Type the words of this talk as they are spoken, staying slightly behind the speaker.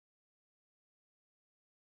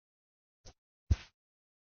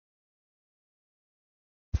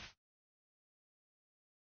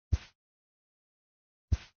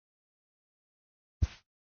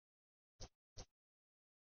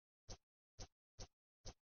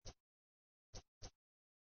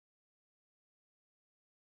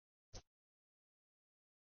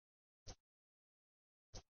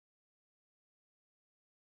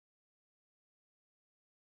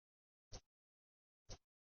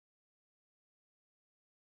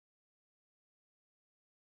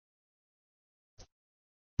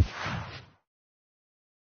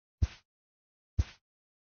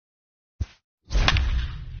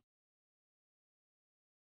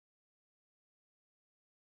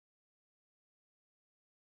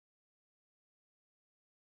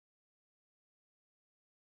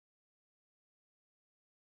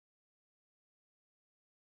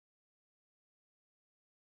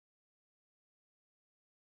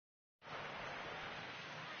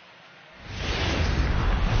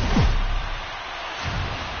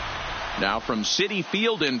Now from Citi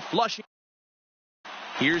Field in Flushing,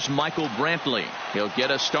 here's Michael Brantley. He'll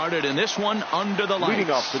get us started in this one under the lights.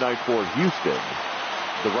 Leading off tonight for Houston,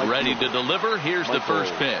 ready to deliver. Here's the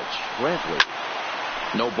first pitch. Brantley.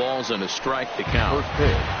 No balls and a strike to count. First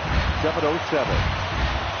pitch, 7:07.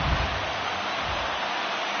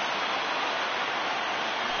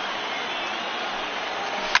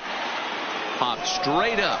 Popped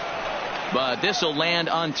straight up, but this will land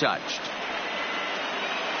untouched.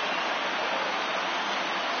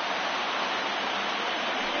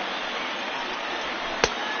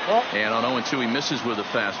 And on 0-2, he misses with a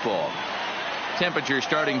fastball. Temperature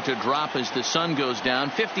starting to drop as the sun goes down.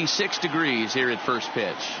 56 degrees here at first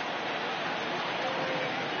pitch.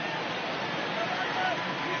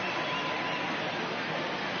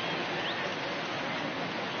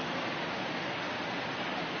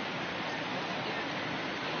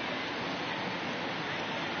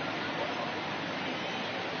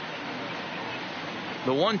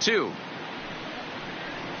 The 1-2.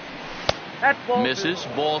 That's ball misses. Two.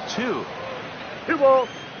 Ball 2. 2 balls,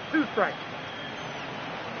 2 strikes.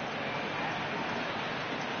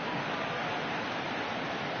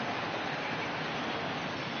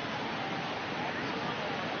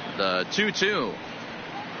 The 2-2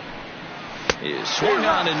 is swung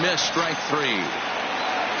on and missed. Strike 3.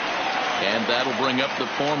 And that'll bring up the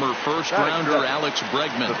former first rounder Alex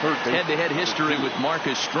Bregman. Head-to-head history with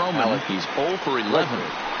Marcus Stroman. He's 0 for 11.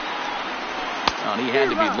 And he had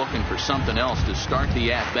to be looking for something else to start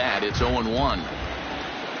the at-bat. It's 0-1.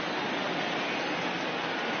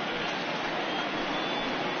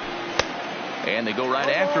 And they go right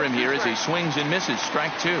after him here as he swings and misses.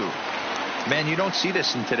 Strike 2. Man, you don't see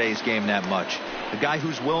this in today's game that much. A guy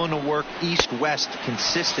who's willing to work east-west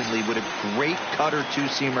consistently with a great cutter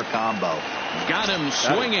two-seamer combo. Got him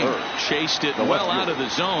swinging. Chased it well out of the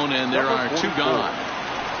zone, and there are 2 gone.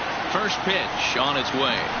 First pitch on its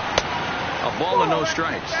way. A ball and no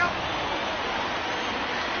strikes.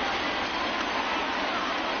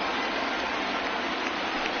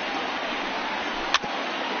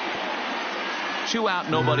 Two out,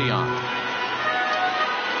 nobody on.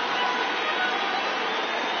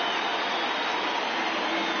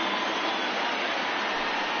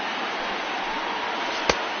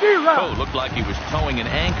 Oh, looked like he was towing an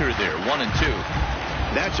anchor there. 1-2.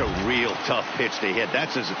 That's a real tough pitch to hit.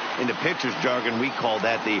 That's, in the pitcher's jargon, we call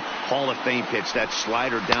that the Hall of Fame pitch. That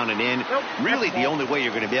slider down and in. Really, the only way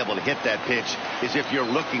you're going to be able to hit that pitch is if you're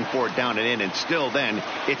looking for it down and in. And still then,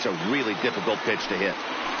 it's a really difficult pitch to hit.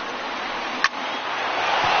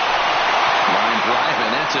 Line drive,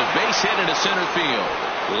 and that's a base hit into center field.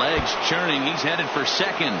 Legs churning. He's headed for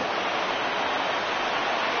second.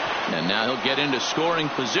 And now he'll get into scoring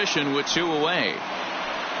position with 2 away.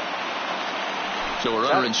 So a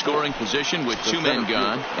runner in scoring position with 2 men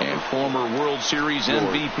gone. And former World Series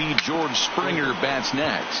MVP George Springer bats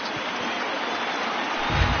next.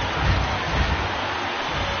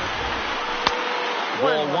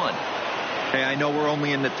 Ball 1. Hey, I know we're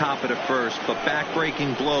only in the top of the first, but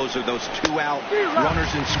back-breaking blows are those 2 out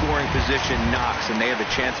runners in scoring position knocks, and they have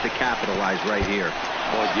a chance to capitalize right here.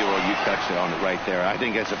 Boy, Giro, you touched it on it right there. I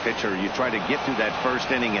think as a pitcher, you try to get through that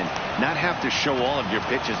first inning and not have to show all of your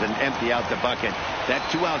pitches and empty out the bucket. That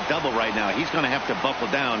 2-out double right now, he's going to have to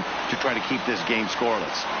buckle down to try to keep this game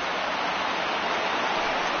scoreless.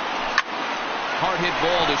 Hard hit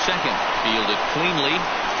ball to second. Fielded cleanly.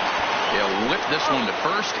 He'll whip this one to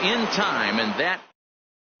first in time, and that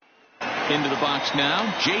into the box now.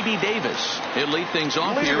 J.D. Davis. He'll lead things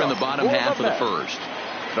off here in the bottom half of the first.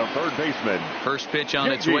 The third baseman. First pitch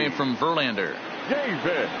on its way from Verlander.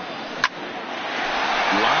 Davis.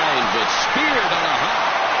 Line, but speared on a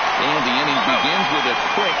hop. And the inning begins with a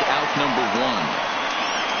quick out number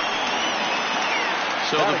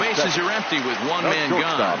 1. So the bases are empty with 1 man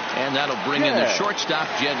gone. And that'll bring in the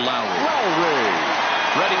shortstop, Jed Lowry.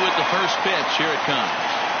 Ready with the first pitch. Here it comes.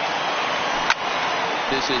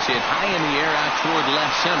 This is hit high in the air out toward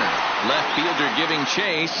left center. Left fielder giving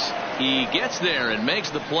chase. He gets there and makes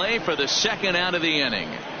the play for the second out of the inning.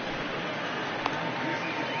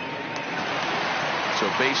 So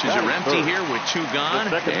bases are empty here with 2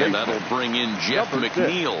 gone. And that'll bring in Jeff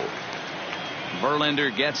McNeil.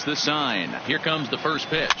 Verlander gets the sign. Here comes the first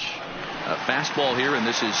pitch. A fastball here, and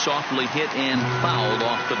this is softly hit and fouled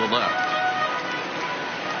off to the left.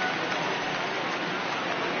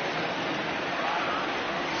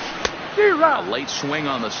 A late swing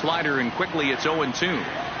on the slider, and quickly it's 0-2.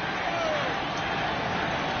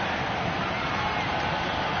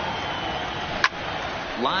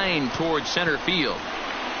 Line towards center field.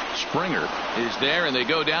 Springer is there, and they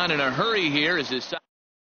go down in a hurry here as his.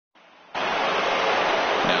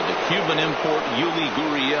 Now the Cuban import Yuli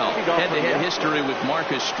Gurriel. Head-to-head history with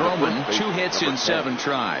Marcus Stroman. 2 hits in 7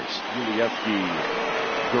 tries. Yuli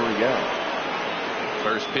Gurriel.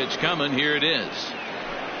 First pitch coming. Here it is.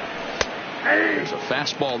 There's a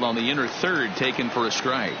fastball on the inner third taken for a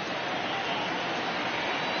strike.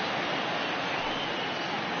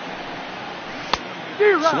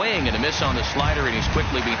 Swing and a miss on the slider, and he's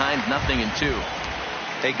quickly behind 0-2.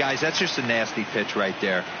 Hey guys, that's just a nasty pitch right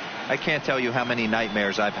there. I can't tell you how many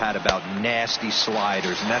nightmares I've had about nasty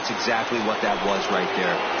sliders, and that's exactly what that was right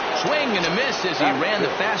there. Swing and a miss as he ran the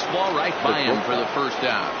fastball right by him for the first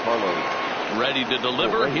out. Ready to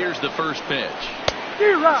deliver. Here's the first pitch.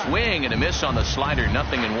 Swing and a miss on the slider.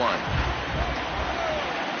 0-1.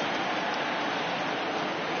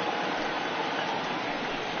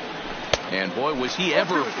 And boy, was he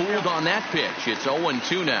ever fooled on that pitch. It's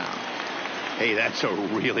 0-2 now. Hey, that's a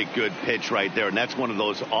really good pitch right there, and that's one of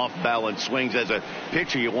those off-balance swings. As a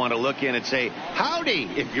pitcher, you want to look in and say, howdy,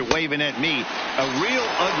 if you're waving at me. A real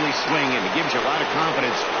ugly swing, and it gives you a lot of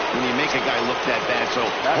confidence when you make a guy look that bad. So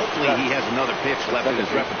hopefully he has another pitch left in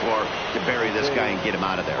his repertoire to bury this guy and get him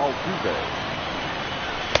out of there.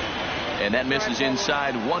 And that misses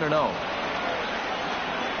inside. 1-0.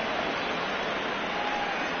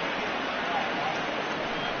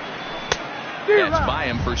 That's by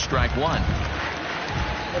him for strike 1.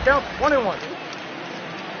 Look out, 1-1.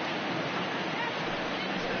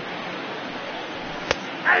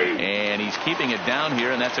 And he's keeping it down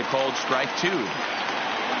here, and that's a called strike 2.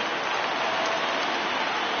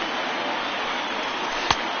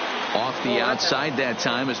 Off the outside that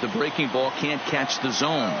time as the breaking ball can't catch the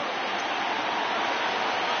zone.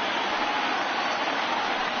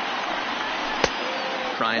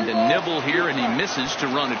 Trying to nibble here, and he misses to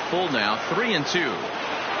run it full now. 3-2.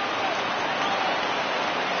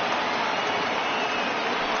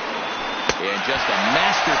 And just a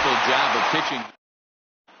masterful job of pitching.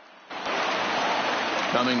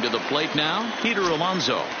 Coming to the plate now, Peter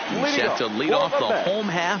Alonso. He's set to lead off the home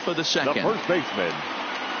half of the second. The first baseman,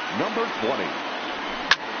 number 20.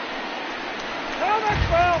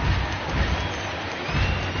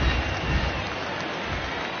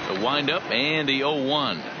 The windup and the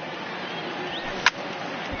 0-1.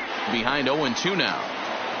 Behind 0-2 now.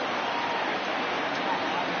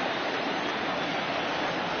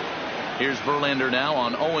 Here's Verlander now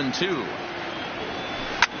on 0-2.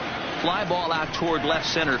 Fly ball out toward left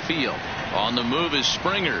center field. On the move is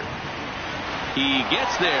Springer. He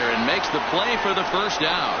gets there and makes the play for the first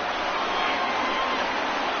out.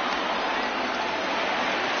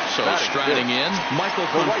 So striding in, Michael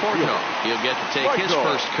Conforto. He'll get to take his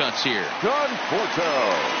first cuts here. Conforto.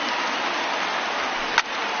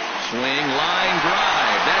 Swing, line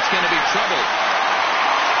drive. That's going to be trouble.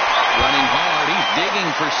 Running hard. He's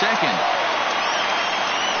digging for second.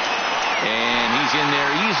 And he's in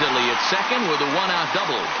there easily at second with a 1-out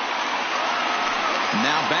double.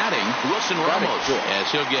 Now batting, Wilson Ramos,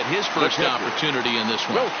 as he'll get his first opportunity in this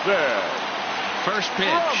one. First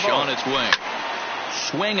pitch on its way.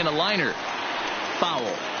 Swing and a liner. Foul.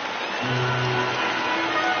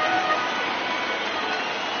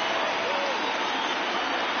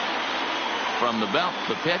 From the belt,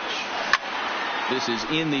 the pitch. This is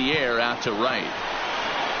in the air out to right.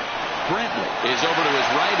 Brantley is over to his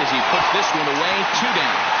right as he puts this one away. 2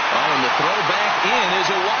 down. Oh, and the throw back in is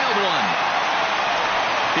a wild one.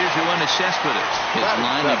 Here's Yoenis Cespedes. His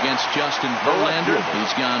line against Justin Verlander.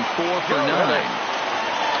 He's gone 4 for 9.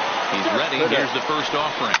 He's ready. Here's the first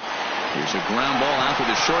offering. Here's a ground ball out to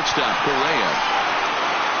the shortstop, Correa.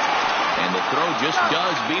 And the throw just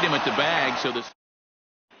does beat him at the bag. So the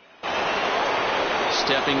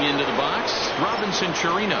stepping into the box, Robinson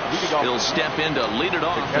Chirinos. He'll step in to lead it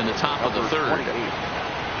off in the top of the third.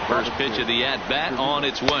 First pitch of the at-bat on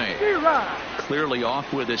its way. Clearly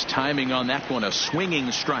off with his timing on that one. A swinging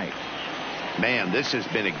strike. Man, this has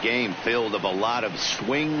been a game filled of a lot of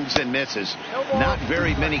swings and misses. Not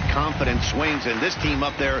very many confident swings, and this team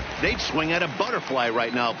up there, they'd swing at a butterfly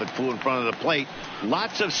right now if it flew in front of the plate.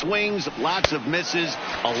 Lots of swings, lots of misses,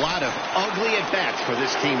 a lot of ugly at-bats for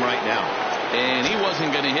this team right now. And he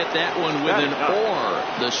wasn't going to hit that one with an or.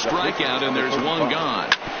 The strikeout, and there's one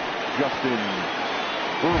gone. Justin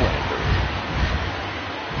Verlander.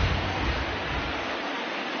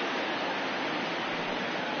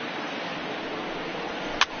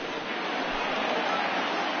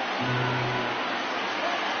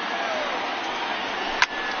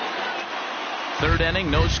 Third inning,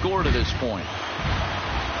 no score to this point.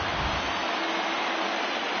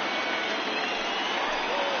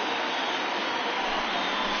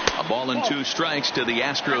 A ball and 2 strikes to the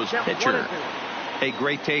Astros pitcher. Hey,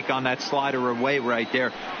 great take on that slider away right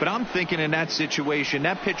there. But I'm thinking in that situation,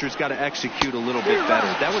 that pitcher's got to execute a little bit better.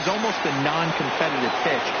 That was almost a non-competitive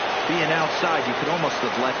pitch. Being outside, you could almost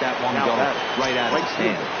have let that one go right out of his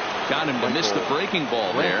hand. Got him to miss the breaking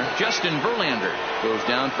ball there. Justin Verlander goes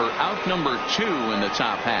down for out number 2 in the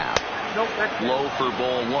top half. Low for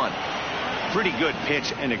ball 1. Pretty good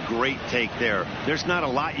pitch and a great take there. There's not a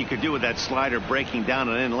lot you could do with that slider breaking down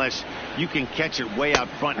and in unless you can catch it way out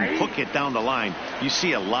front and hook it down the line. You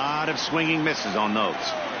see a lot of swinging misses on those.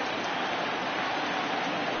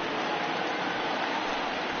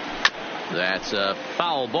 That's a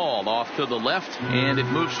foul ball off to the left, and it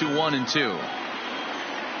moves to 1-2.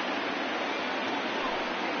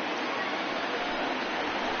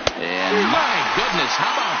 And my goodness,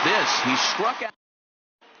 how about this? He struck out.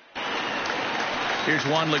 Here's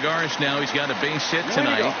Juan Lagares now. He's got a base hit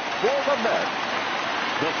tonight.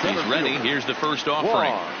 He's ready. Here's the first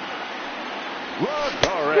offering.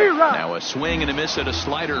 Now a swing and a miss at a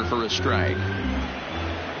slider for a strike.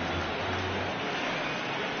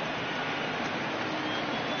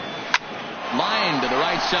 Line to the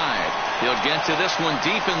right side. He'll get to this one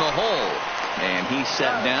deep in the hole. And he's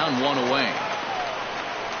set down, 1 away.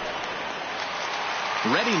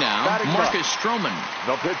 Ready now, Marcus Stroman.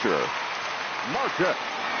 The pitcher, Marcus.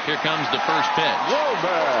 Here comes the first pitch.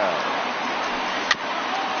 Stroman.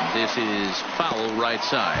 This is foul right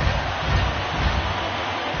side.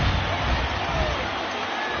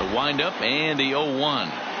 The windup and the 0-1.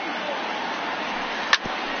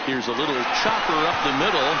 Here's a little chopper up the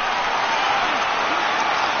middle.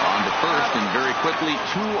 On to first, and very quickly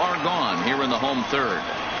 2 are gone here in the home third.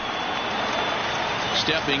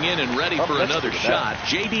 Stepping in and ready for another shot,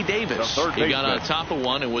 J.D. Davis. He got on top of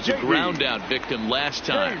one and was a ground out victim last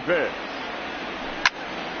time.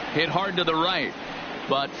 Hit hard to the right,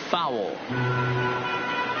 but foul.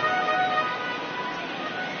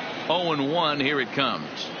 0-1, here it comes.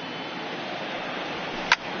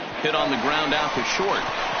 Hit on the ground out to short.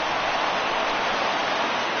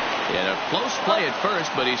 And a close play at first,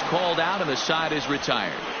 but he's called out and the side is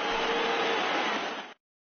retired.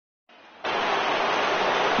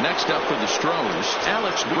 Next up for the Astros,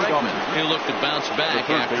 Alex Bregman. He'll look to bounce back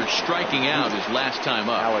after striking out his last time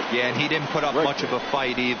up. Yeah, and he didn't put up much of a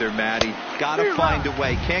fight either, Matty. Got to find a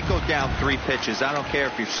way. Can't go down 3 pitches. I don't care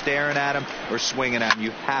if you're staring at him or swinging at him. You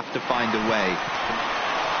have to find a way.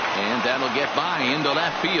 And that'll get by into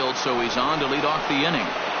left field, so he's on to lead off the inning.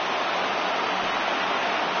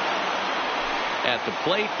 At the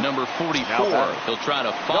plate, number 44. He'll try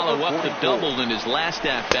to follow up the double in his last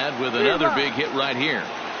at-bat with another big hit right here.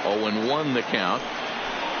 0-1 the count.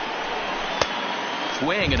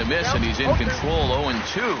 Swing and a miss, and he's in control.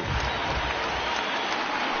 0-2.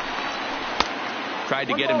 Tried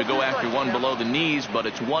to get him to go after one below the knees, but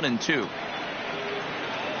it's 1-2.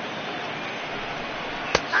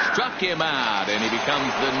 Struck him out, and he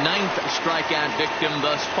becomes the 9th strikeout victim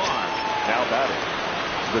thus far. Now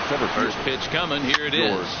batting, the center First pitch coming. Here it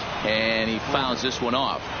is. And he fouls this one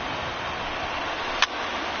off.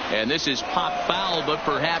 And this is pop foul, but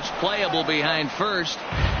perhaps playable behind first.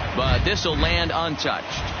 But this will land untouched.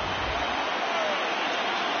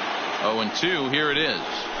 0-2. Here it is.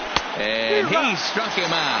 And he struck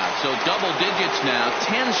him out. So double digits now.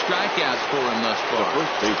 10 strikeouts for him thus far. The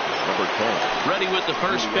first baseman, number 10. Ready with the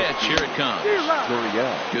first pitch. Here it comes.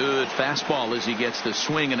 Good fastball as he gets the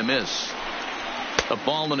swing and a miss. A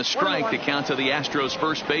ball and a strike to count to the Astros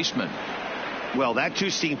first baseman. Well, that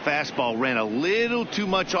 2-seam fastball ran a little too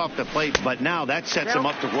much off the plate, but now that sets him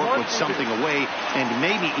up to work with something away and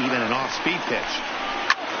maybe even an off-speed pitch.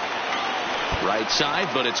 Right side,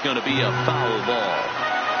 but it's going to be a foul ball.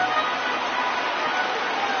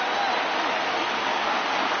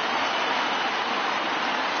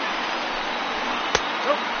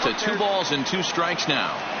 To 2 balls and 2 strikes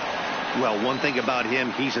now. Well, one thing about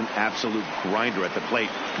him, he's an absolute grinder at the plate.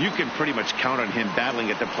 You can pretty much count on him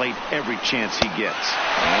battling at the plate every chance he gets.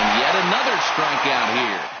 And yet another strikeout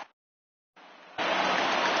here.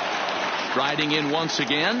 Striding in once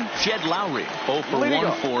again, Jed Lowry. 0 for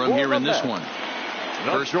 1 for him here in this one.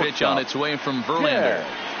 First pitch on its way from Verlander.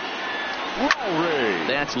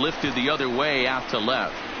 That's lifted the other way out to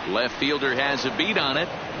left. Left fielder has a beat on it.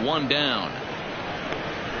 1 down.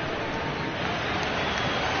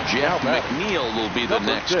 Jeff McNeil will be the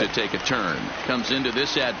next to take a turn. Comes into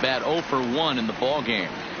this at-bat 0 for 1 in the ball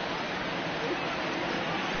game.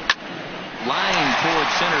 Line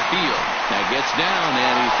towards center field. Now gets down,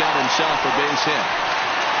 and he's got himself a base hit.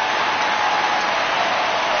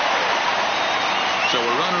 So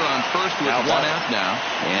a runner on first with 1 out now.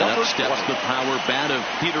 And up steps the power bat of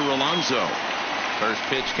Peter Alonso. First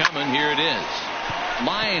pitch coming. Here it is.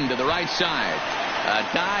 Line to the right side. A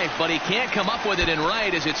dive, but he can't come up with it in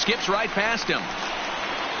right as it skips right past him.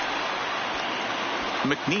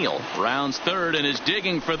 McNeil rounds third and is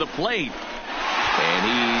digging for the plate. And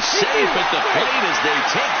he's safe at the plate as they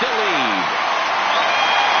take the lead.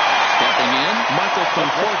 Stepping in, Michael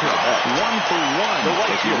Conforto, 1 for 1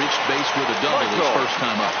 as he reached base with a double his first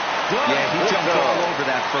time up. Yeah, he jumped all over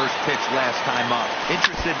that first pitch last time up.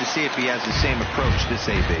 Interested to see if he has the same approach this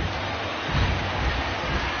AB.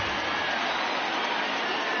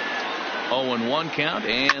 0-1 count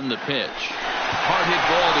and the pitch. Hard hit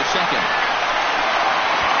ball to second.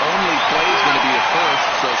 Only play is going to be a first,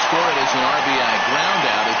 so score it as an RBI ground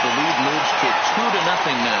out as the lead moves to 2-0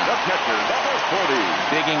 now. The catcher, number 40.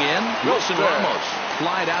 Digging in, Wilson Ramos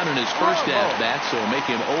flied out in his first at-bat, so make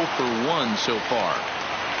him 0 for 1 so far.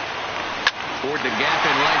 Toward the gap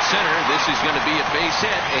in right center, this is going to be a base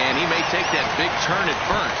hit, and he may take that big turn at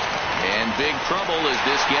first. And big trouble as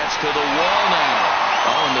this gets to the wall now.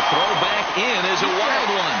 Oh, and the throw back in is a wild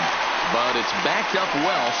one. But it's backed up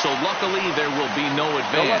well, so luckily there will be no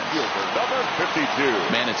advance. Number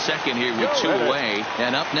 52. Man at second here with 2 away.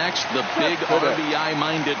 And up next, the big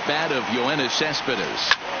RBI-minded bat of Yoenis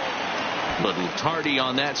Cespedes. Little tardy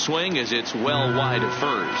on that swing as it's well wide of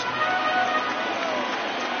first.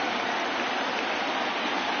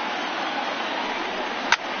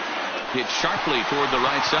 Hit sharply toward the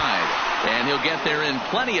right side. And he'll get there in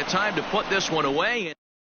plenty of time to put this one away.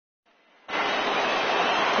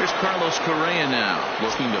 Here's Carlos Correa now,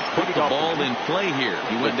 looking to put the ball in play here.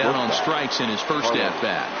 He went down on strikes in his first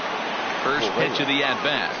at-bat. First pitch of the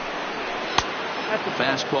at-bat.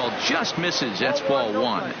 Fastball just misses. That's ball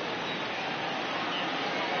 1.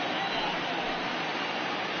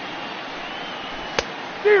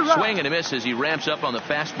 Swing and a miss as he ramps up on the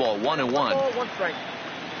fastball. 1-1. 1 strike.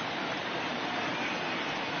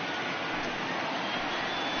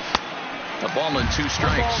 A ball and 2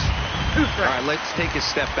 strikes. All right, let's take a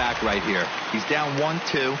step back right here. He's down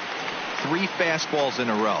 1-2, 3 fastballs in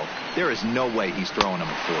a row. There is no way he's throwing them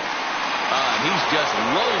a 4. He's just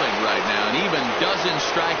rolling right now, and even dozen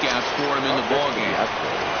strikeouts for him in the ballgame.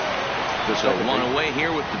 So 1 away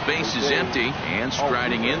here with the bases empty, and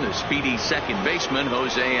striding in the speedy second baseman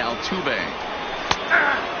Jose Altuve.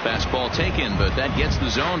 Fastball taken, but that gets the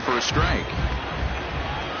zone for a strike.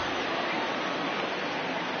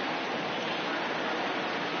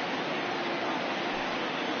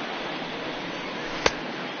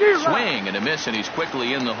 Swing and a miss, and he's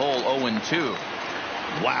quickly in the hole. 0-2.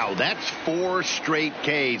 Wow, that's 4 straight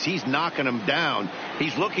Ks. He's knocking them down.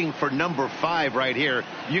 He's looking for number 5 right here.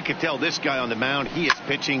 You can tell this guy on the mound, he is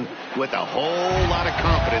pitching with a whole lot of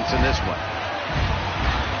confidence in this one.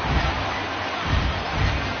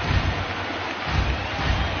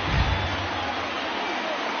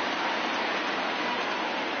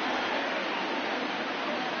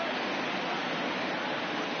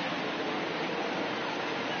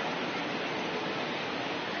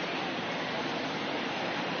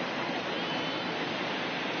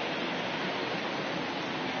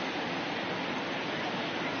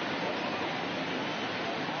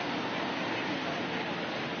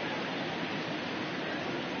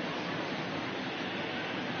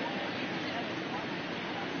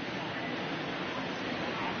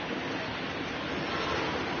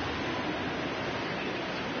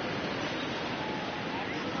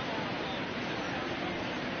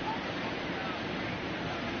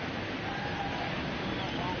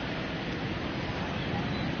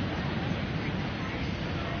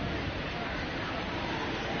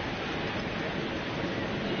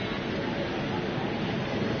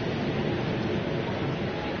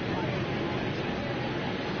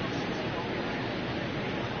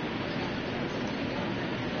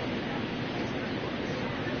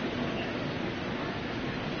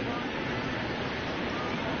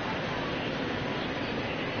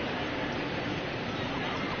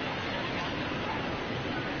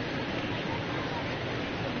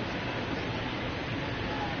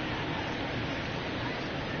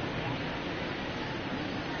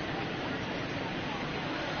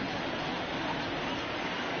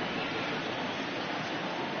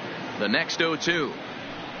 The next 0-2.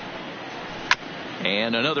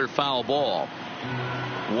 And another foul ball.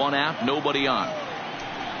 1 out, nobody on.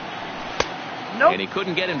 Nope. And he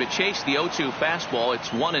couldn't get him to chase the 0-2 fastball. It's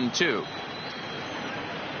 1-2.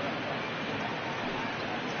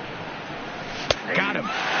 Got him.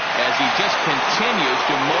 As he just continues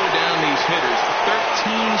to mow down these hitters.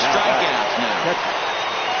 13 strikeouts now.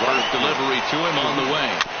 First delivery to him on the way.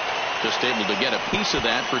 Just able to get a piece of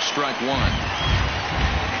that for strike 1.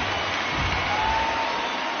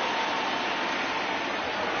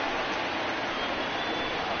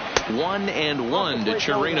 1-1 to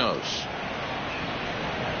Chirinos.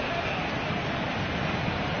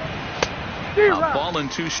 A ball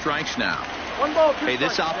and 2 strikes now. Hey,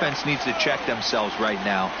 this offense needs to check themselves right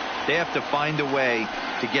now. They have to find a way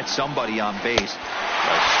to get somebody on base.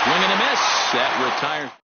 A swing and a miss. That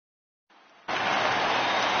retires.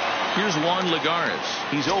 Here's Juan Lagares.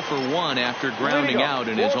 He's 0 for 1 after grounding out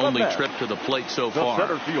in his only trip to the plate so far.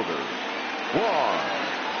 Center fielder, Juan.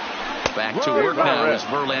 Back to work now as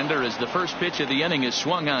Verlander, as the first pitch of the inning is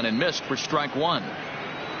swung on and missed for strike 1.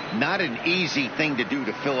 Not an easy thing to do,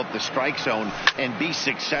 to fill up the strike zone and be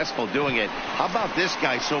successful doing it. How about this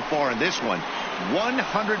guy so far in this one?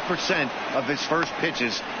 100% of his first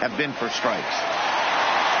pitches have been for strikes.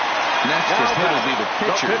 Next is will be the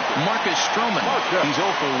pitcher, Marcus Stroman. He's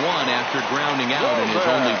 0 for 1 after grounding out in his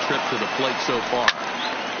only trip to the plate so far.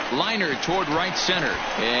 Liner toward right center,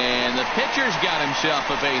 and the pitcher's got himself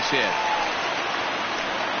a base hit.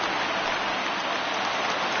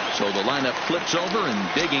 So the lineup flips over, and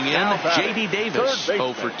digging in, J.D. Davis.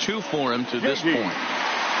 0 for 2 for him to this point.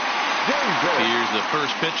 Here's the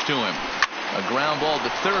first pitch to him. A ground ball to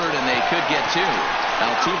third, and they could get 2.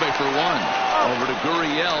 Altuve for 1. Over to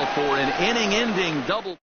Gurriel for an inning-ending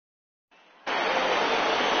double.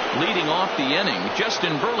 Leading off the inning,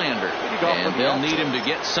 Justin Verlander. And they'll need him to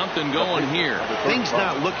get something going here. Things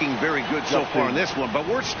not looking very good so far in this one, but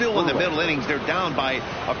we're still in the middle innings. They're down by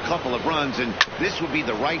a couple of runs, and this would be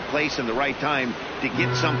the right place and the right time to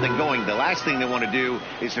get something going. The last thing they want to do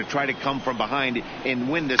is to try to come from behind and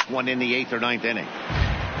win this one in the 8th or 9th inning.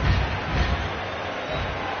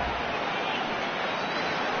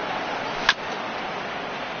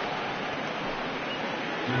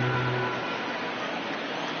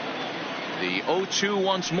 The 0-2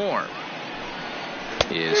 once more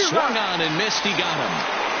is swung on and missed. He got him.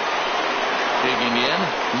 Digging in,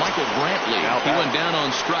 Michael Brantley. He went down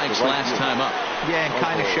on strikes last time up. Yeah, and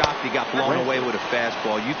kind of shocked he got blown away with a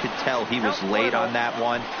fastball. You could tell he was late on that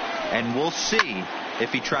one, and we'll see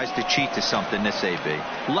if he tries to cheat to something this AB.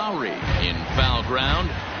 Lowry in foul ground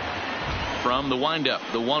from the windup.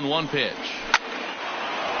 The 1-1 pitch.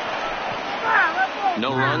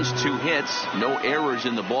 No runs, 2 hits, no errors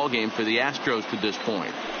in the ballgame for the Astros to this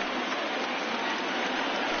point.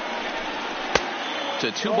 To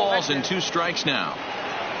 2 balls and 2 strikes now.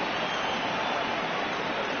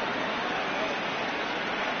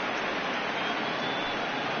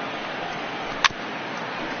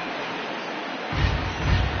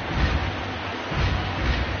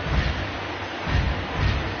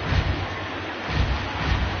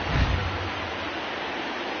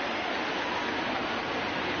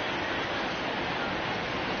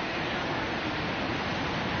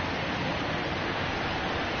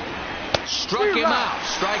 Struck him out.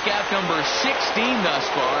 Strikeout number 16 thus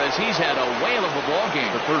far, as he's had a whale of a ball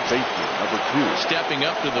game. The third baseman, number 2. Stepping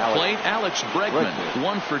up to the plate, Alex Bregman.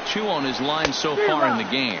 1 for 2 on his line so far in the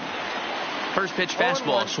game. First pitch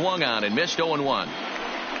fastball swung on and missed. 0-1.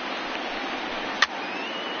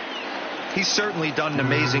 He's certainly done an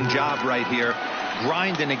amazing job right here,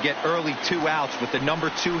 grinding to get early 2 outs with the number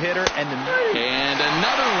 2 hitter and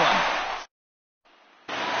another one.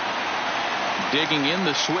 Digging in,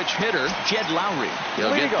 the switch hitter, Jed Lowry.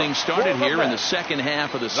 He'll get things started here in the second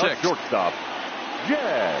half of the 6th. Shortstop,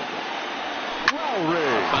 Jed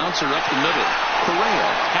Lowry. Bouncer up the middle. Correa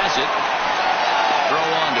has it. Throw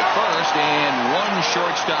on to first, and one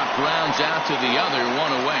shortstop grounds out to the other.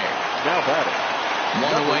 1 away. Now batting.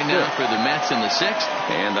 1 away now for the Mets in the 6th,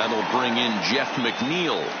 and that'll bring in Jeff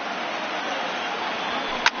McNeil.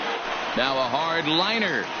 Now a hard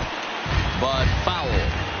liner, but foul.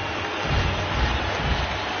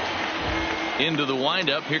 Into the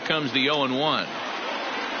windup. Here comes the 0-1.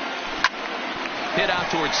 Hit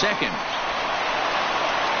out towards second.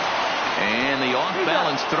 And the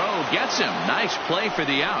off-balance throw gets him. Nice play for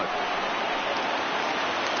the out.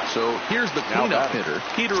 So here's the cleanup hitter,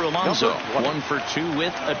 Peter Alonso. 1 for 2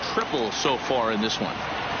 with a triple so far in this one.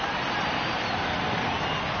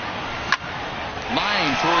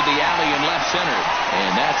 Line toward the alley and left center.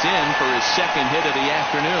 And that's in for his second hit of the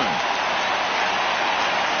afternoon.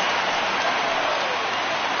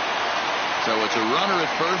 So it's a runner at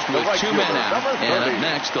first with 2 men out. And up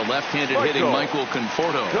next, the left-handed hitting Michael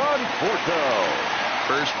Conforto.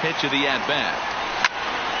 First pitch of the at-bat.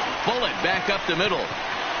 Bullet back up the middle.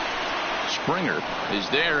 Springer is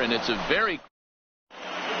there, and it's a very...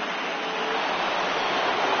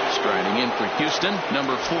 Striding in for Houston,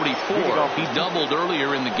 number 44. He doubled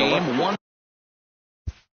earlier in the game. 1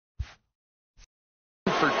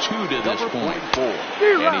 for 2 to this point.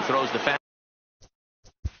 And he throws the fast.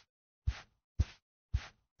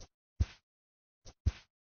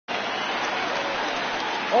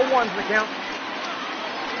 1's the count.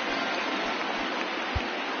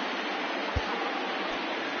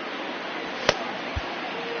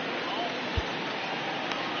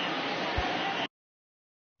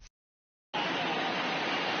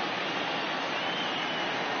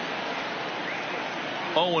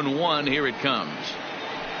 Oh and 1, here it comes.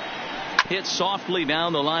 Hit softly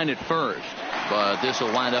down the line at first, but this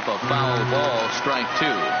will wind up a foul ball, strike 2.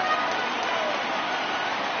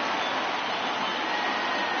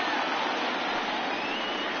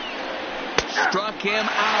 Struck him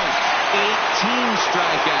out. 18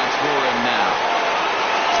 strikeouts for him now.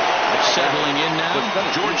 Settling in now,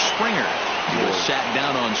 George Springer. He was sat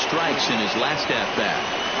down on strikes in his last at-bat.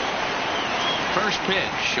 First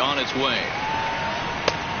pitch on its way.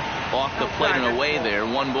 Off the plate and away there.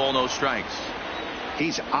 1 ball, no strikes.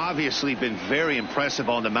 He's obviously been very impressive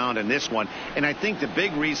on the mound in this one, and I think the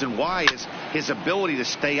big reason why is his ability to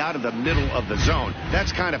stay out of the middle of the zone.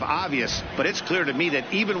 That's kind of obvious, but it's clear to me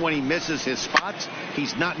that even when he misses his spots,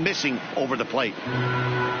 he's not missing over the plate.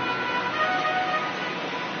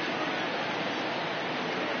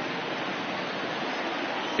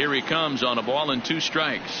 Here he comes on a ball and 2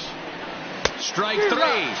 strikes. Strike 3.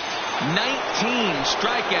 19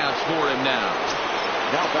 strikeouts for him now.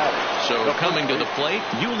 So coming to the plate,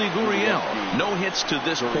 Yuli Gurriel. No hits to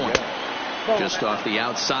this point. Just off the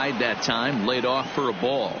outside that time, laid off for a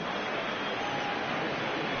ball.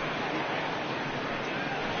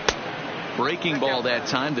 Breaking ball that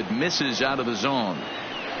time that misses out of the zone.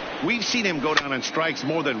 We've seen him go down on strikes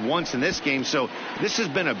more than once in this game, so this has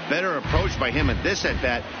been a better approach by him at this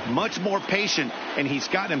at-bat. Much more patient, and he's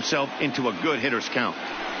gotten himself into a good hitter's count.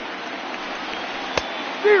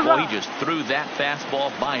 Well, he just threw that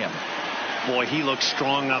fastball by him. Boy, he looks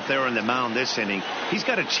strong out there on the mound this inning. He's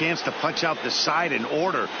got a chance to punch out the side in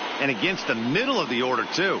order, and against the middle of the order,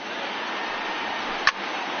 too.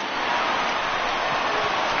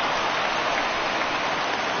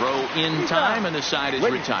 Throw in time, and the side is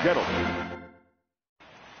retired.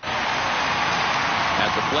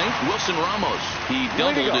 At the plate, Wilson Ramos. He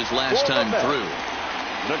doubled his last time through.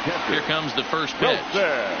 Here comes the first pitch.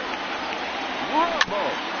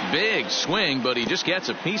 Big swing, but he just gets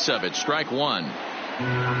a piece of it. Strike 1.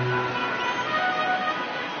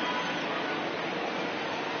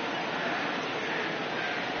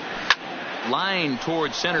 Line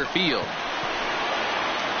towards center field.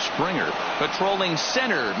 Springer patrolling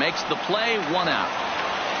center, makes the play. 1 out.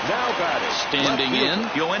 Now batting. Standing in,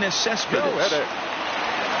 Yoenis Cespedes.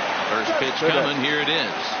 First pitch coming. Here it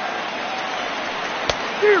is.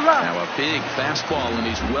 Now a big fastball, and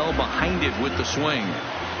he's well behind it with the swing.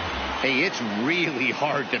 Hey, it's really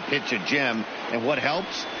hard to pitch a gem, and what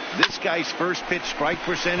helps? This guy's first pitch strike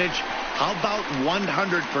percentage, how about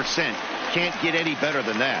 100%? Can't get any better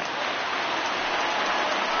than that.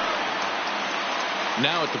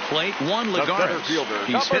 Now at the plate, Juan Lagares.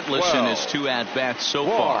 He's hitless in his 2 at-bats so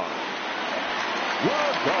far.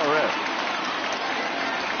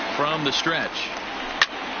 From the stretch.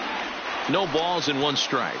 No balls and 1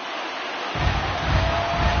 strike.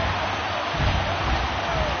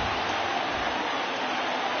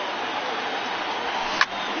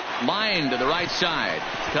 Line to the right side.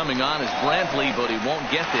 Coming on is Brantley, but he won't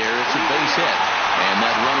get there. It's a base hit. And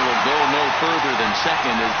that runner will go no further than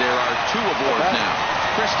second as there are 2 aboard now.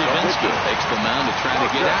 Chris Davinsky takes the mound to try to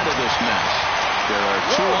get out of this mess. There are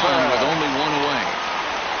 2 on with only 1 away.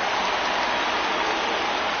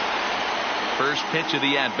 First pitch of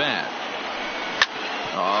the at-bat.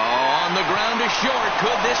 Oh, on the ground to short.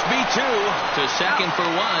 Could this be 2? To second for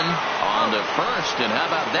 1. On the first, and how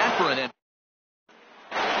about that for an inning?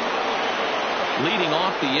 Leading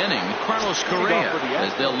off the inning, Carlos Correa,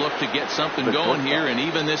 as they'll look to get something going here and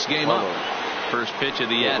even this game up. First pitch of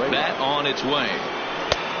the at-bat on its way.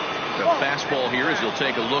 The fastball here as he'll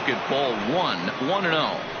take a look at ball 1.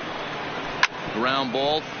 1-0. Ground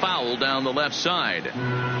ball foul down the left side.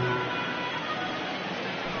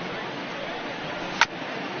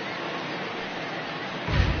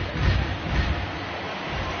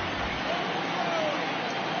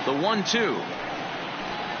 The 1-2.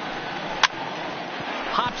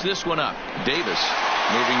 Hops this one up. Davis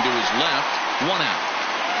moving to his left. 1 out.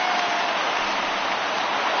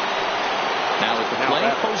 Now at the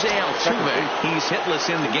plate, Jose Altuve. He's hitless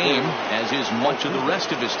in the game, as is much of the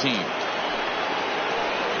rest of his team.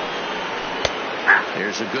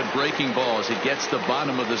 There's a good breaking ball as it gets the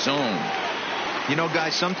bottom of the zone. You know,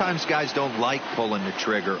 guys, sometimes guys don't like pulling the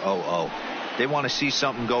trigger 0-0. They want to see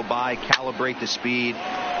something go by, calibrate the speed,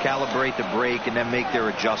 calibrate the brake, and then make their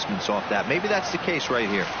adjustments off that. Maybe that's the case right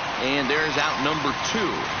here. And there's out number 2.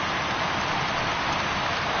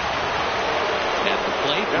 At the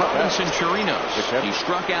plate, Robinson Chirinos. He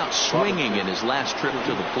struck out swinging in his last trip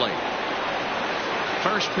to the plate.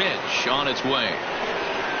 First pitch on its way.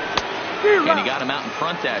 And he got him out in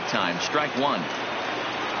front that time. Strike one.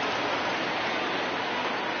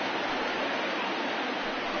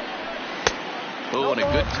 Oh, and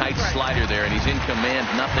a good tight slider there, and he's in command,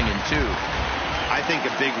 0-2. I think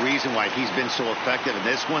a big reason why he's been so effective in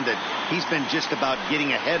this one, that he's been just about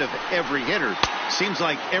getting ahead of every hitter. Seems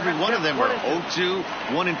like every one of them are 0-2,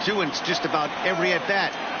 1-2, and it's just about every at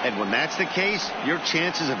bat. And when that's the case, your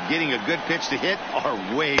chances of getting a good pitch to hit are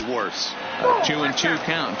way worse. A 2-2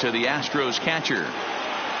 count to the Astros catcher.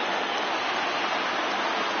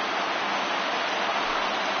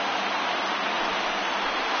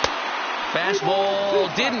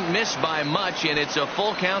 Fastball didn't miss by much, and it's a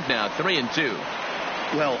full count now, 3-2.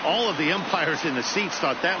 Well, all of the umpires in the seats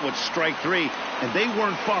thought that was strike three, and they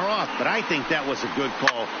weren't far off, but I think that was a good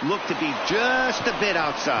call. Looked to be just a bit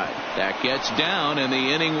outside. That gets down, and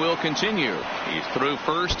the inning will continue. He's through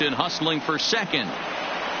first and hustling for second.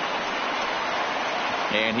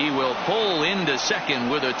 And he will pull into second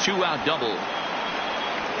with a 2-out double.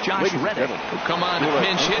 Josh Reddick will come on to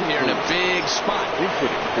pinch hit here in a big spot.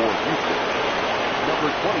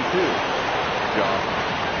 Number 22, Josh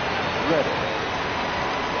Reddick.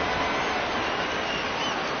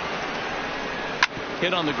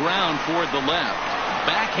 Hit on the ground toward the left.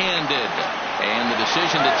 Backhanded. And the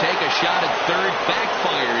decision to take a shot at third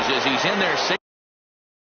backfires as he's in there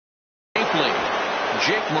safely.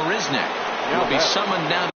 Jake Marisnick will be summoned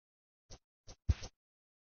down.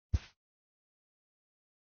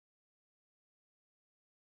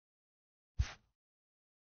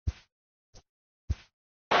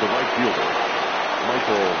 The right fielder,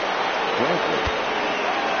 Michael Brantley.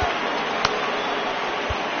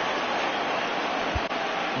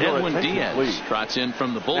 Edwin Diaz trots in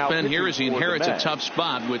from the bullpen here as he inherits a tough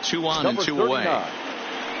spot with 2 on and 2 away.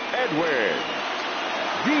 Edwin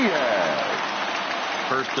Diaz.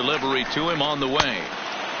 First delivery to him on the way.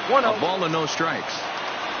 A ball and no strikes.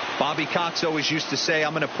 Bobby Cox always used to say,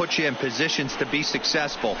 I'm going to put you in positions to be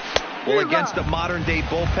successful. Well, against the modern day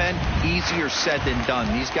bullpen, easier said than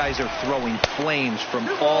done. These guys are throwing flames from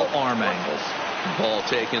all arm angles. Ball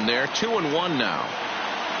taken there. 2-1 now.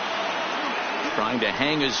 Trying to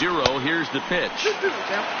hang a 0. Here's the pitch.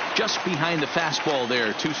 Just behind the fastball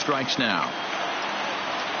there. 2 strikes now.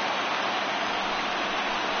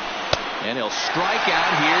 And he'll strike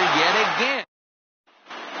out here yet again.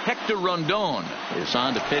 Hector Rondon is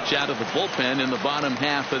on to pitch out of the bullpen in the bottom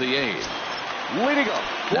half of the 8th. Leading up.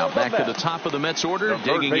 Now back to the top of the Mets order.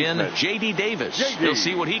 Digging in, J.D. Davis. He'll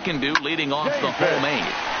see what he can do leading off the home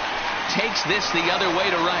 8th. Takes this the other way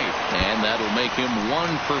to right, and that'll make him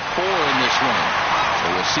 1 for 4 in this one. So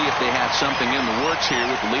we'll see if they have something in the works here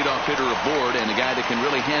with the leadoff hitter aboard and a guy that can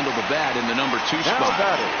really handle the bat in the number 2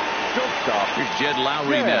 spot. Here's Jed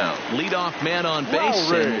Lowry now, leadoff man on base,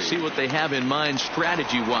 and we'll see what they have in mind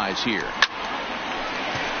strategy-wise here.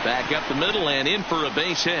 Back up the middle and in for a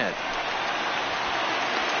base hit.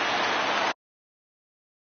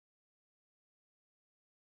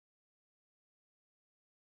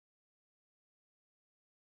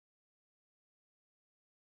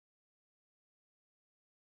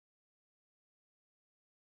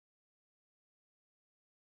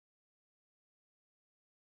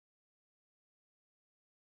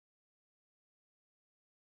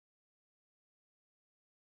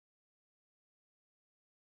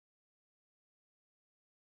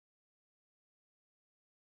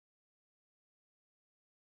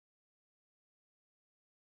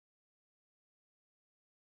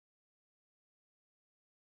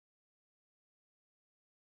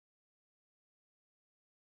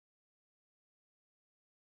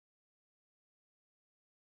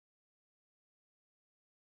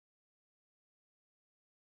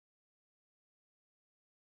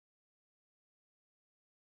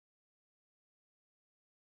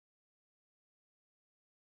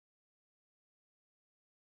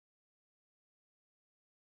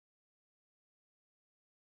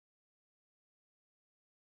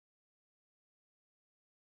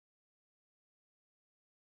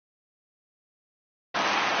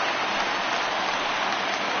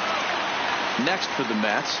 Next for the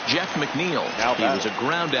Mets, Jeff McNeil. He was a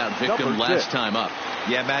ground out victim last time up.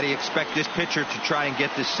 Yeah, Matty, expect this pitcher to try and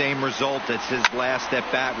get the same result as his last at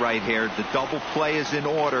bat right here. The double play is in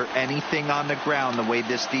order. Anything on the ground, the way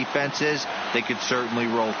this defense is, they could certainly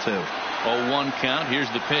roll too. 0-1 count. Here's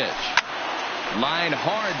the pitch. Line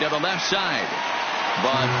hard to the left side,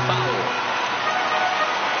 but foul.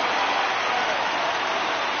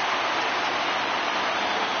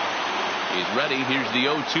 He's ready. Here's the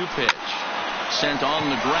 0-2 pitch. sent on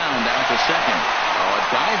the ground out to second. Oh, a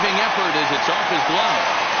diving effort as it's off his glove.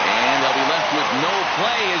 And they'll be left with no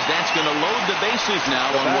play as that's going to load the bases now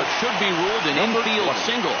on what should be ruled an infield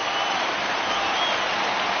single.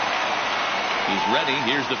 He's ready.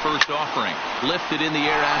 Here's the first offering. Lifted in the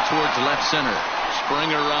air out towards left center.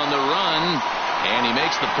 Springer on the run. And he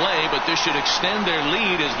makes the play, but this should extend their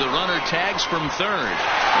lead as the runner tags from third.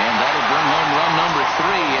 And that'll bring home run number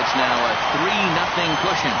 3. It's now a 3-0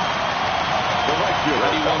 cushion.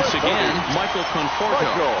 Ready once again, Michael Conforto.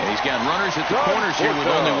 And he's got runners at the corners here with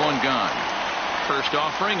only one gone. First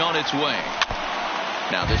offering on its way.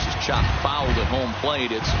 Now this is chopped foul at home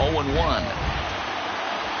plate. It's 0-1.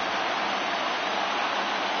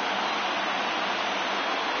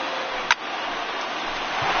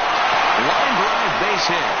 Base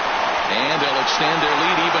hit. And they'll extend their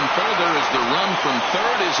lead even further as the run from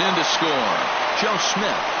third is in to score. Joe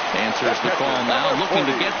Smith answers the call now, looking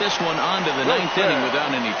to get this one onto the 9th inning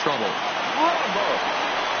without any trouble.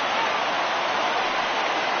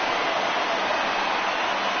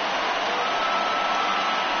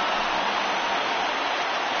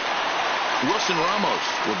 Wilson Ramos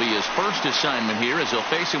will be his first assignment here as they'll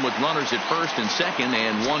face him with runners at first and second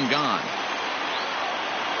and one gone.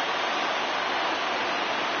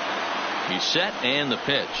 He's set and the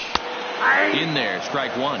pitch. In there,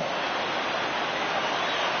 strike one.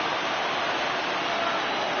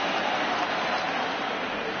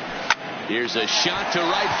 Here's a shot to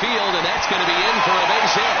right field, and that's going to be in for a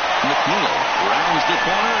base hit. McNeil rounds the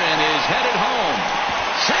corner and is headed home.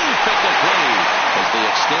 Safe at the plate as they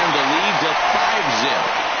extend the lead to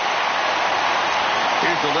 5-0.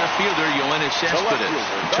 Here's the left fielder, Yoenis Cespedes.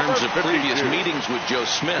 In terms of previous meetings with Joe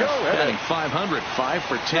Smith, batting .500, 5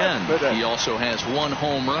 for 10. He also has one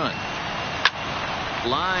home run.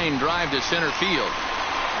 Line drive to center field.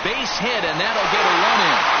 Base hit, and that'll get a run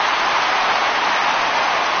in.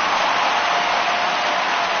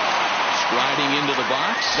 Striding into the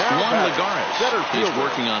box, Juan Lagares is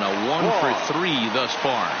working on a 1 for 3 thus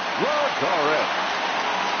far.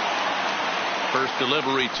 First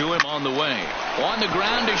delivery to him on the way. On the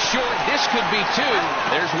ground is short. This could be 2.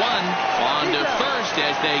 There's one. On to first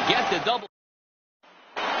as they get the double.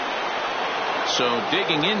 So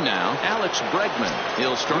digging in now, Alex Bregman.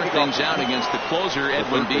 He'll start things out against the closer,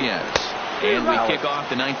 Edwin Diaz. And we kick off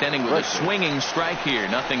the 9th inning with a swinging strike here.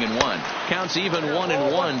 0-1. Counts even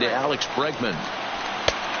 1-1 to Alex Bregman.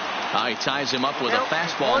 He ties him up with a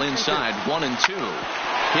fastball inside. 1-2.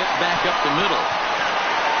 Hit back up the middle.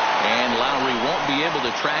 And Lowry won't be able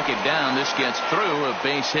to track it down. This gets through, a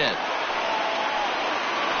base hit.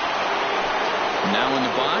 Now in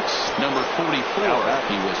the box, number 44.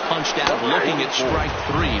 He was punched out looking at strike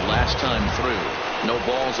 3 last time through. No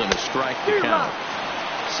balls and a strike to count.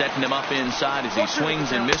 Setting him up inside as he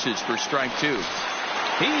swings and misses for strike 2.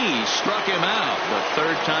 He struck him out the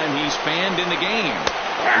third time he's fanned in the game.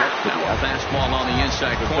 Now a fastball on the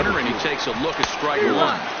inside corner, and he takes a look at strike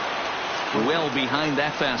 1. Well behind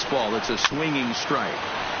that fastball. It's a swinging strike.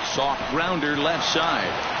 Soft grounder left side.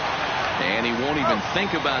 And he won't even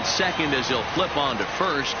think about second as he'll flip on to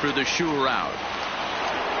first for the sure out.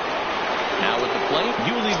 Now at the plate,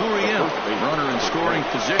 Yuli Gurriel. Runner in scoring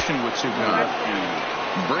position with 2 gone.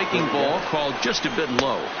 Breaking ball called just a bit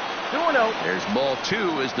low. There's ball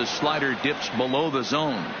 2 as the slider dips below the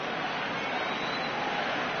zone.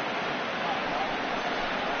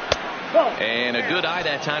 And a good eye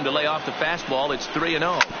that time to lay off the fastball. It's 3-0.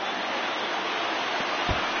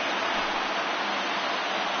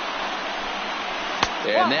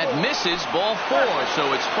 And that misses ball 4.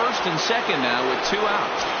 So it's first and second now with 2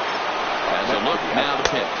 outs. As a look now to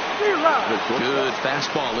pitch. Good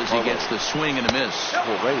fastball as he gets the swing and a miss.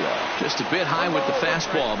 Just a bit high with the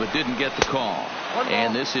fastball, but didn't get the call.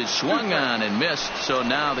 And this is swung on and missed. So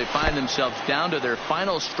now they find themselves down to their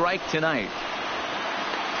final strike tonight.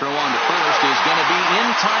 Throw on to first is going to be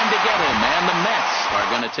in time to get him, and the Mets are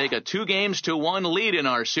going to take a 2-1 lead in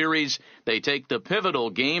our series. They take the pivotal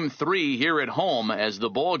Game 3 here at home as the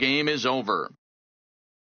ball game is over.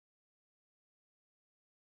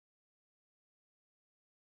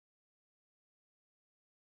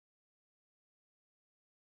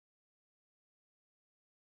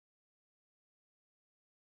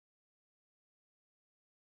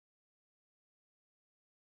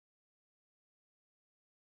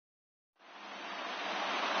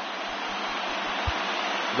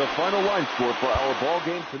 The final line score for our ball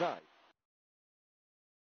game tonight.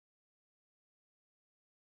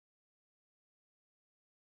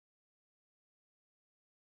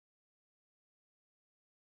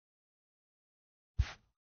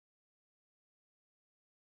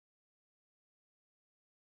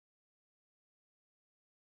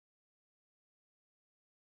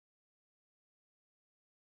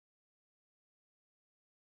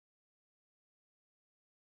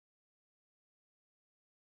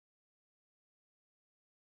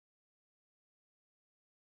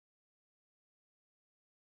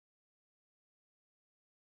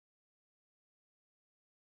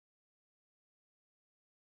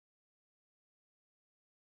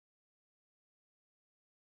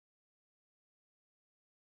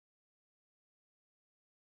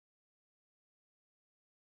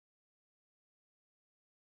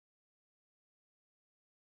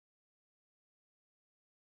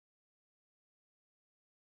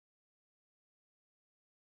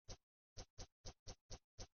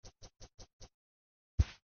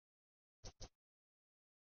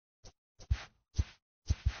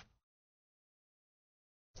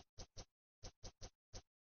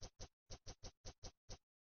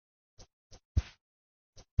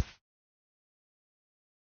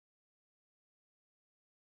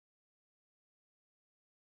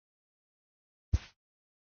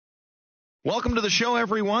 Welcome to the show,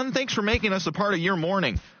 everyone. Thanks for making us a part of your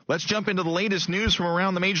morning. Let's jump into the latest news from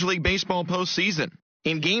around the Major League Baseball postseason.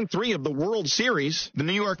 In Game 3 of the World Series, the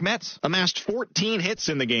New York Mets amassed 14 hits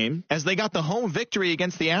in the game as they got the home victory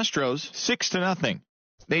against the Astros 6-0.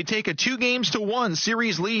 They take a 2-1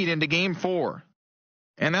 series lead into Game 4.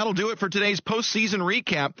 And that'll do it for today's postseason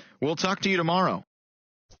recap. We'll talk to you tomorrow.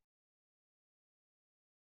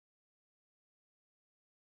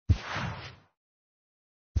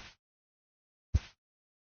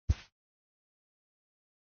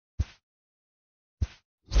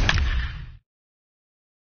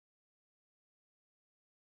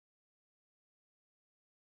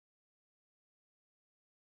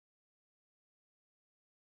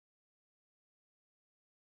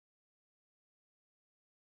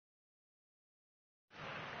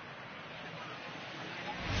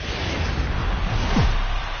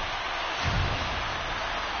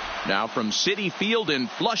 Now from Citi Field in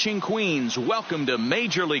Flushing, Queens, welcome to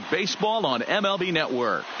Major League Baseball on MLB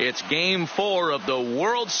Network. It's Game 4 of the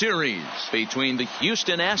World Series between the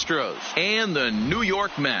Houston Astros and the New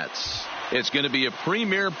York Mets. It's going to be a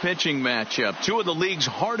premier pitching matchup. Two of the league's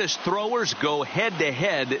hardest throwers go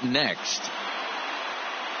head-to-head next.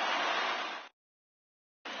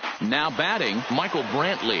 Now batting, Michael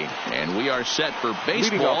Brantley. And we are set for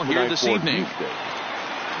baseball here this evening. Tuesday,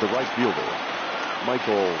 the right fielder,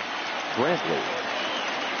 Michael Brantley.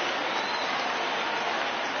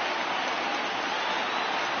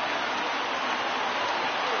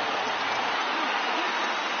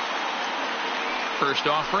 First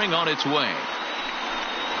offering on its way.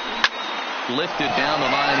 Lifted down the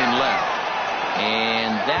line and left.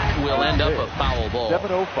 And that will end up a foul ball.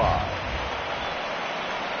 7:05.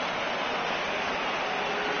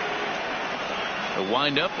 The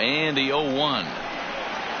windup and the 0-1.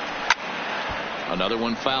 Another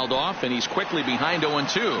one fouled off, and he's quickly behind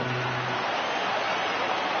 0-2.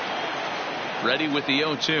 Ready with the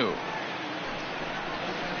 0-2.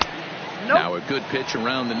 Nope. Now a good pitch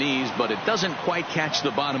around the knees, but it doesn't quite catch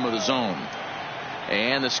the bottom of the zone.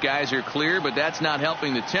 And the skies are clear, but that's not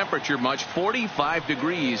helping the temperature much. 45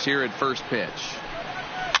 degrees here at first pitch.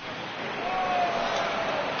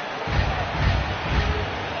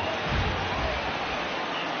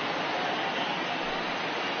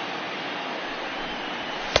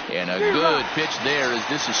 And a good pitch there as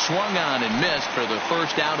this is swung on and missed for the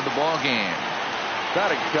first out of the ball game.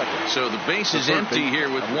 So the base is empty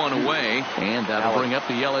here with one away, and that'll bring up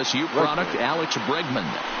the LSU product, Alex Bregman.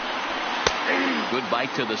 Good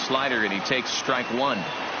bite to the slider, and he takes strike one.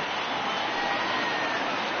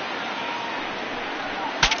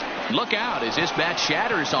 Look out as this bat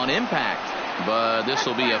shatters on impact, but this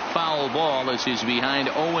will be a foul ball as he's behind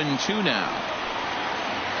 0-2 now.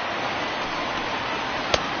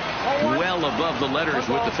 Well above the letters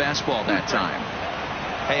with the fastball that time.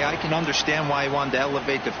 Hey, I can understand why he wanted to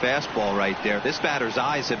elevate the fastball right there. This batter's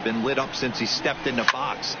eyes have been lit up since he stepped in the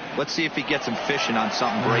box. Let's see if he gets him fishing on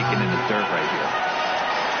something breaking in the dirt right here.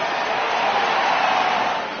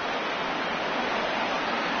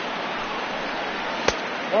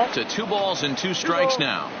 To 2 balls and 2 strikes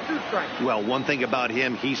now. Well, one thing about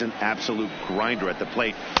him, he's an absolute grinder at the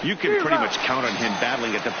plate. You can pretty much count on him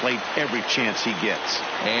battling at the plate every chance he gets.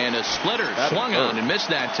 And a splitter swung on and missed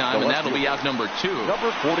that time, and that'll be out number 2.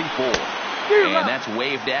 Number 44. And that's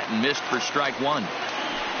waved at and missed for strike one.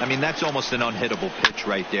 I mean, that's almost an unhittable pitch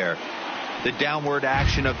right there. The downward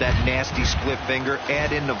action of that nasty split finger,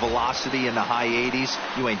 add in the velocity in the high 80s,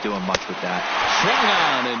 you ain't doing much with that. Swung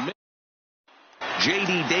on and missed.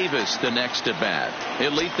 J.D. Davis the next at bat.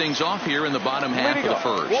 He'll lead things off here in the bottom half of the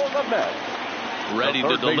first. Ready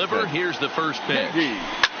to deliver. Here's the first pitch. Line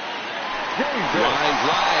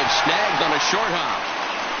drive snagged on a short hop.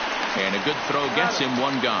 And a good throw gets him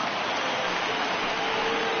one gone.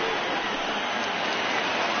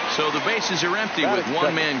 So the bases are empty with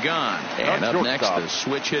one man gone. And up next, the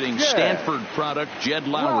switch hitting Stanford product, Jed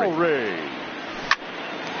Lowry.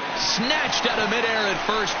 Snatched out of midair at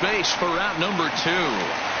first base for out number 2.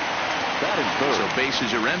 So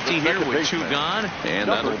bases are empty here with 2 gone, and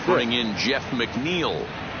that'll bring in Jeff McNeil.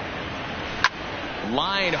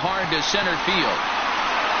 Line hard to center field.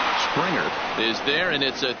 Springer is there, and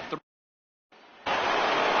it's a 3.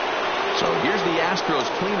 So here's the Astros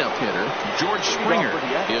cleanup hitter, George Springer.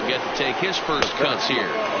 He'll get to take his first cuts here.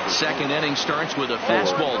 Second inning starts with a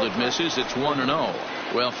fastball that misses. It's 1-0.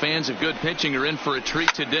 Well, fans of good pitching are in for a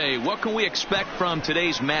treat today. What can we expect from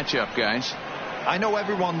today's matchup, guys? I know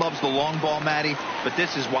everyone loves the long ball, Matty, but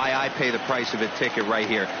this is why I pay the price of a ticket right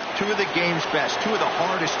here. Two of the game's best, two of the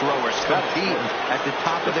hardest throwers competing at the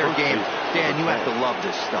top of their game. Dan, you have to love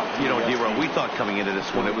this stuff. You know, D-Row, we thought coming into this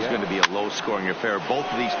one it was going to be a low-scoring affair. Both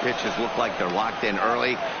of these pitches look like they're locked in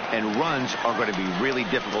early, and runs are going to be really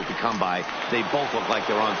difficult to come by. They both look like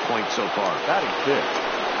they're on point so far. That is it.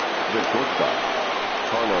 The shortstop,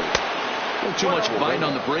 Carlos. Too much bite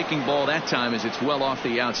on the breaking ball that time as it's well off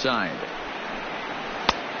the outside.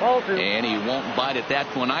 And he won't bite at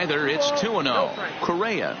that one either. It's 2-0.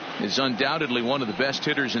 Correa is undoubtedly one of the best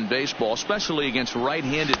hitters in baseball, especially against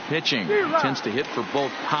right-handed pitching. He tends to hit for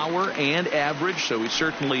both power and average, so he's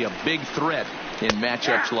certainly a big threat in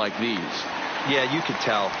matchups like these. Yeah, you can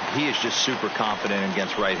tell he is just super confident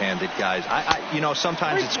against right-handed guys. You know,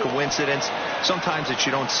 sometimes it's coincidence. Sometimes it's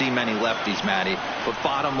you don't see many lefties, Matty. But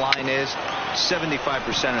bottom line is, 75%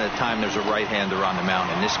 of the time there's a right-hander on the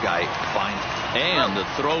mound, and this guy finds it. And the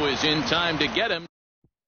throw is in time to get him.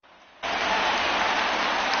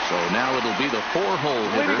 So now it'll be the 4-hole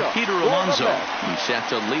hitter, Peter Alonso. He's set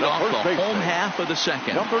to lead off the home half of the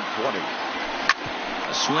second. Number 20.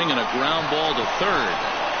 A swing and a ground ball to third.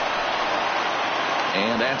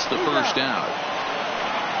 And that's the first out.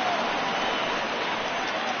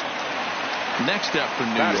 Next up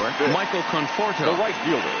from New York, Michael Conforto. The right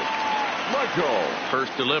fielder, Michael.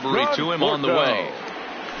 First delivery to him on the way.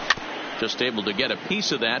 Just able to get a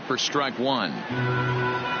piece of that for strike one.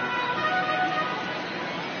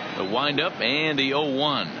 The windup and the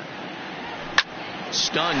 0-1.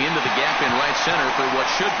 Stung into the gap in right center for what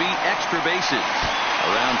should be extra bases.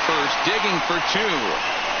 Around first, digging for two.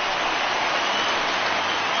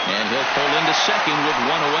 And he'll pull into second with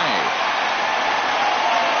one away.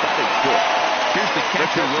 That is good. Here's the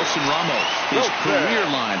catcher, Wilson Ramos. His career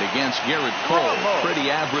line against Garrett Cole. Pretty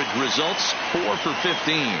average results, 4 for 15.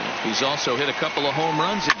 He's also hit a couple of home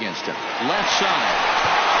runs against him. Left side.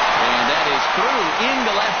 And that is through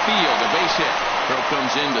into left field. A base hit. Throw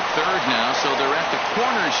comes into third now, so they're at the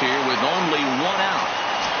corners here with only one out.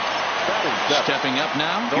 Stepping up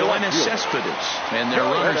now, Yoenis Cespedes. And they're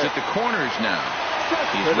runners at the corners now.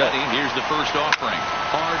 He's ready. Here's the first offering.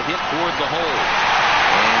 Hard hit toward the hole.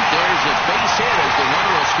 And there's a base hit as the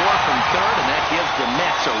runner will score from third, and that gives the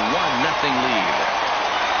Mets a 1-0 lead.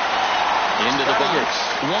 Into the box,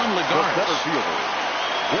 Juan Lagares.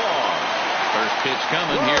 First pitch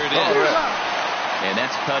coming. Here it is. And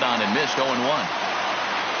that's cut on and missed, 0-1.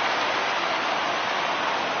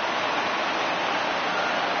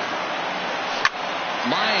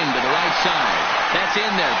 Line to the right side. That's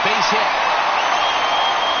in there. Base hit.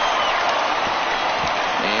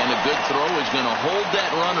 And a good throw is going to hold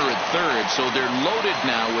that runner at third, so they're loaded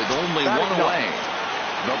now with only one away.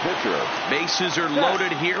 The pitcher. Bases are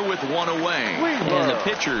loaded here with one away. And the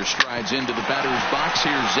pitcher strides into the batter's box.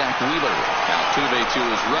 Here's Zach Wheeler. Altuve to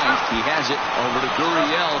his right. He has it over to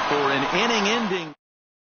Gurriel for an inning-ending.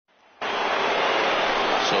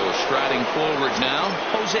 So striding forward now,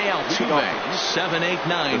 Jose Altuve.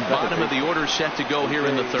 7-8-9, bottom of the order set to go here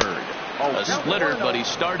in the third. A splitter, but he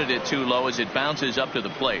started it too low as it bounces up to the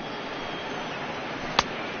plate.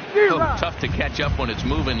 Oh, tough to catch up when it's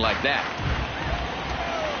moving like that.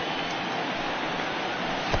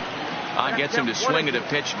 Gets him to swing at a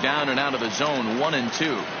pitch down and out of the zone,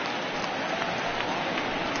 1-2.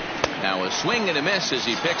 Now a swing and a miss as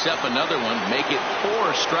he picks up another one. Make it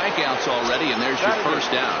 4 strikeouts already, and there's your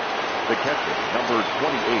first out. The catcher, number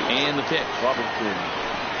 28. And the pitch. Robinson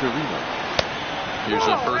Chirinos. Here's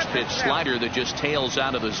a first pitch slider that just tails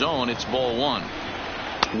out of the zone. It's ball 1.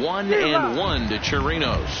 1-1 to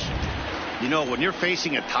Chirinos. You know, when you're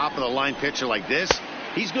facing a top-of-the-line pitcher like this,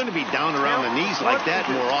 he's going to be down around the knees like that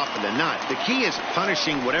more often than not. The key is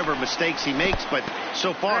punishing whatever mistakes he makes, but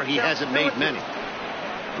so far he hasn't made many.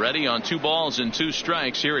 Ready on 2 balls and 2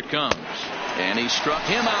 strikes. Here it comes. And he struck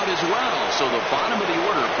him out as well. So the bottom of the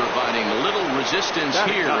order providing little resistance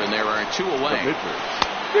here, and there are 2 away.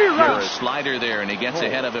 Here's a slider there, and he gets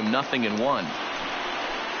ahead of him, 0-1.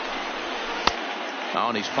 Oh,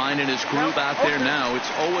 and he's finding his groove out there now. It's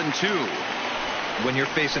 0-2. When you're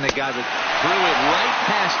facing a guy that threw it right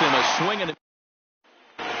past him, a swing and a...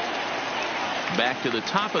 Back to the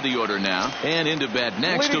top of the order now, and into bat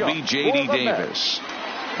next will be J.D. Davis.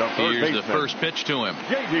 Here's the first pitch to him.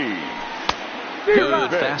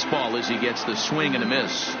 Good fastball as he gets the swing and a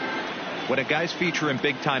miss. When a guy's featuring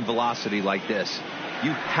big-time velocity like this,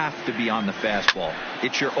 you have to be on the fastball.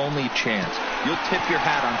 It's your only chance. You'll tip your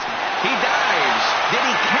hat on. He dives. Did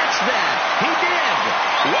he catch that? He did.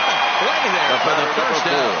 What a play there for the first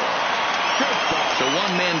out. So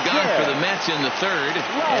one man gone for the Mets in the third,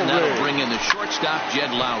 and that'll bring in the shortstop,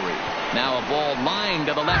 Jed Lowry. Now a ball lined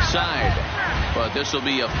to the left side, but this will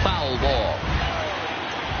be a foul ball.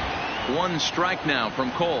 One strike now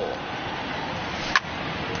from Cole.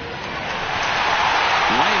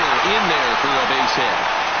 Liner in there for a base hit.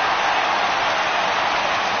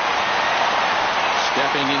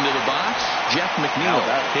 Stepping into the box, Jeff McNeil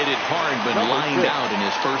hit it hard but lined out in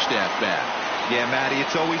his first at-bat. Yeah, Matty,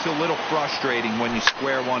 it's always a little frustrating when you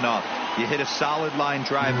square one up. You hit a solid line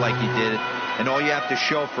drive like you did, and all you have to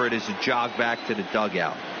show for it is a jog back to the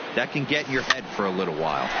dugout. That can get in your head for a little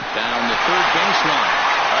while. Down the third baseline.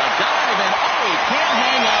 A dive, and he can't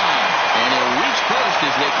hang on. And he'll reach first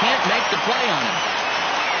as they can't make the play on him.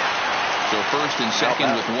 So first and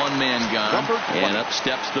second with one man gone, and up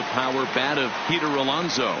steps the power bat of Peter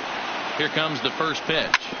Alonso. Here comes the first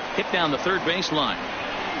pitch. Hit down the third baseline.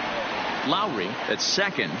 Lowry at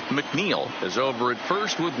second. McNeil is over at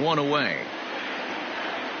first with one away.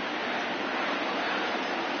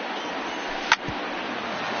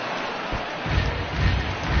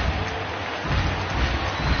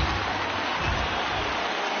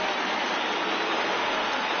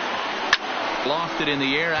 Lofted in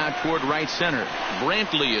the air out toward right center.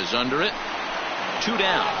 Brantley is under it. 2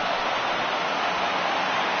 down.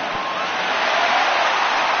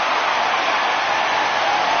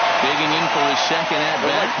 Digging in for his second at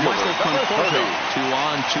bat, Michael Conforto. 2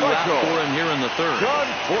 on, 2 out for him here in the third.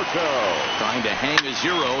 Trying to hang a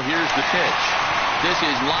zero. Here's the pitch. This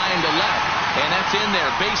is line to left, and that's in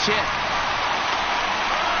there. Base hit.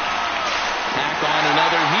 Tack on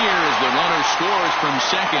another here as the runner scores from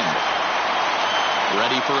second.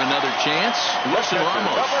 Ready for another chance? Wilson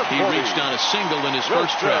Ramos. He reached on a single in his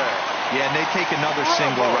first try. Yeah, and they take another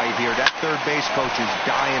single right here. That third base coach is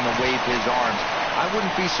dying to wave his arms. I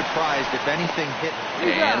wouldn't be surprised if anything hit.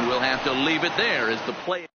 And we'll have to leave it there as the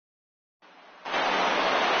play.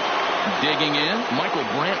 Digging in, Michael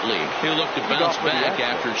Brantley. He'll look to bounce back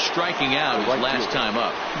after striking out his last time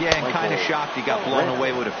up. Yeah, and kind of shocked he got blown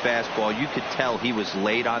away with a fastball. You could tell he was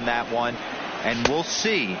late on that one. And we'll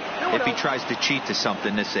see if he tries to cheat to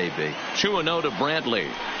something this AB. 2-0 to Brantley.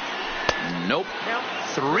 Nope.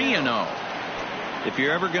 3-0. If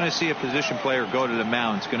you're ever going to see a position player go to the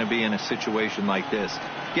mound, it's going to be in a situation like this.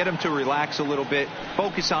 Get him to relax a little bit,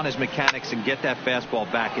 focus on his mechanics, and get that fastball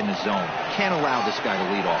back in the zone. Can't allow this guy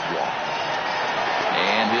to lead off walk.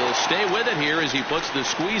 And he'll stay with it here as he puts the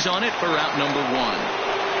squeeze on it for out number 1.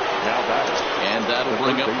 And that'll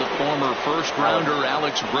bring up the former first-rounder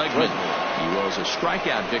Alex Bregman. He was a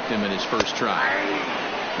strikeout victim in his first try.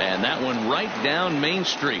 And that one right down Main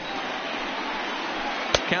Street.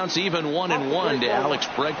 Counts even 1-1 to Alex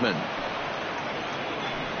Bregman.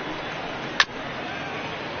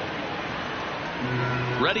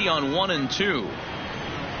 Ready on 1-2.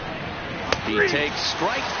 He takes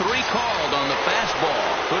strike 3 called on the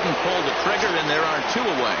fastball. Couldn't pull the trigger, and there are 2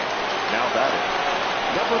 away. Now batting,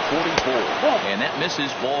 number 44. And that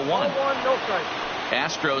misses ball 1. No strike.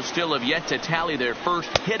 Astros still have yet to tally their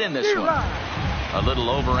first hit in this one. A little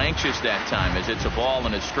over anxious that time as it's a ball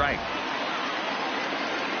and a strike.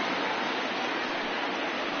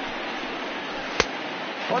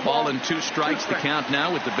 A ball and 2 strikes the count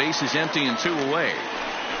now with the bases empty and 2 away.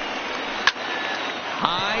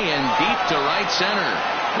 High and deep to right center.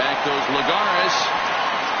 Back goes Lagares.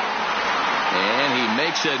 And he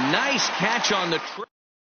makes a nice catch on the trip.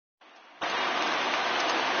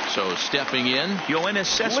 So stepping in, Yoenis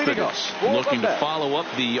Cespedes looking to follow up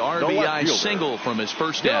the RBI single from his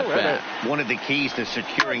first at-bat. One of the keys to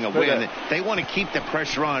securing a win, they want to keep the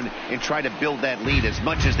pressure on and try to build that lead as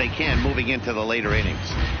much as they can moving into the later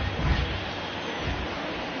innings.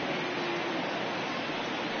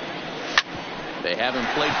 They haven't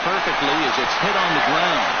played perfectly as it's hit on the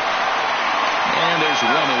ground. And there's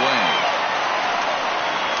 1 away.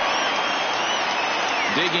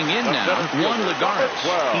 Digging in now, Juan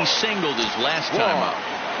Lagares. He singled his last time up.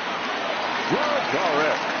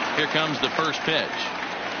 Here comes the first pitch.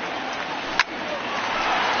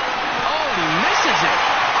 Oh, he misses it.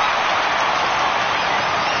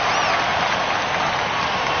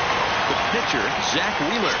 The pitcher, Zach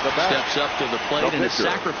Wheeler, steps up to the plate in a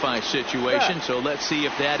sacrifice situation, so let's see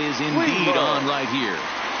if that is indeed on right here.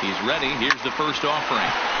 He's ready. Here's the first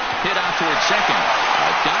offering. Hit out towards second.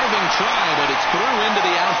 A diving try, but it's through into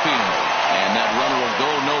the outfield. And that runner will go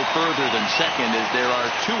no further than second as there are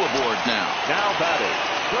 2 aboard now. Now batting.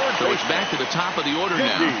 So it's back to the top of the order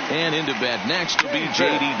now. And into bat next will be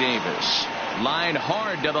J.D. Davis. Line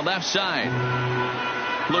hard to the left side.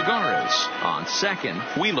 Lagares on second.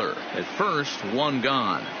 Wheeler at first. 1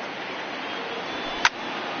 gone.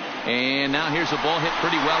 And now here's a ball hit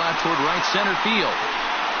pretty well out toward right center field.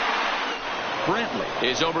 Brantley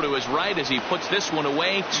is over to his right as he puts this one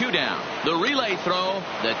away. 2 down. The relay throw,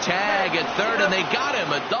 the tag at third, and they got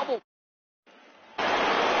him. A double.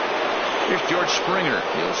 Here's George Springer.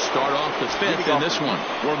 He'll start off the 5th in this one.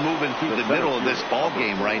 We're moving through the middle of this ball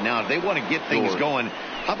game right now. If they want to get things going,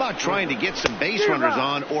 how about trying to get some base runners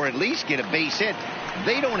on, or at least get a base hit?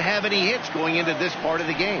 They don't have any hits going into this part of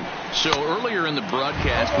the game. So earlier in the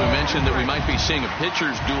broadcast, we mentioned that we might be seeing a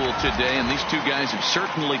pitcher's duel today, and these 2 guys have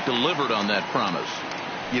certainly delivered on that promise.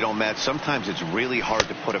 You know, Matt, sometimes it's really hard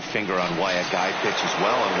to put a finger on why a guy pitches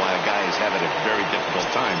well and why a guy is having a very difficult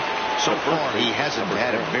time. So far, he hasn't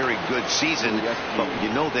had a very good season, but you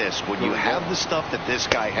know this, when you have the stuff that this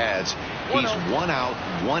guy has, he's 1 out,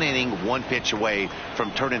 1 inning, 1 pitch away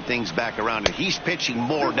from turning things back around, and he's pitching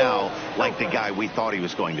more now like the guy we thought he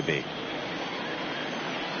was going to be.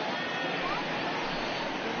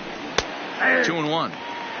 2-1.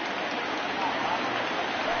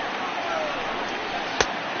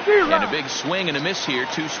 And a big swing and a miss here.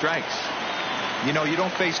 2 strikes. You know, you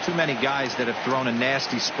don't face too many guys that have thrown a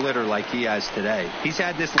nasty splitter like he has today. He's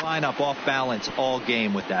had this lineup off balance all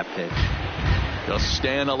game with that pitch. Just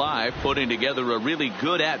staying alive, putting together a really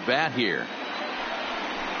good at-bat here.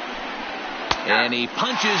 And he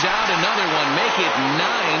punches out another one. Make it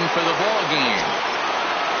 9 for the ball game.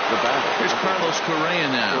 Here's Carlos Correa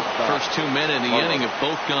now. First 2 men in the inning have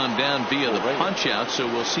both gone down via the punch-out, so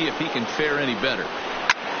we'll see if he can fare any better.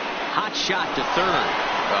 Hot shot to third.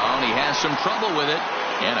 Oh, and he has some trouble with it.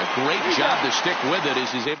 And a great job to stick with it as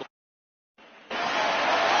he's able.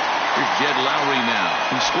 Here's Jed Lowry now.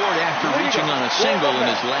 He scored after reaching on a single in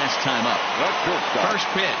his last time up. First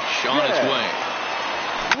pitch on its way.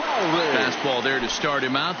 Fastball there to start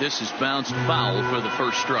him out. This is bounced foul for the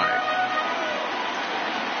first strike.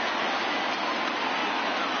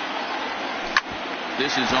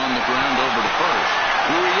 This is on the ground over to first.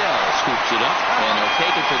 Gurriel scoops it up, and he'll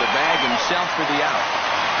take it to the bag himself for the out.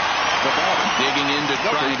 Digging in to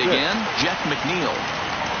try it again, Jeff McNeil.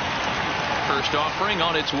 First offering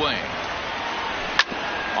on its way.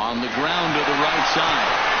 On the ground to the right side.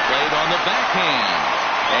 Played on the backhand.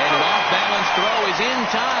 And an off-balance throw is in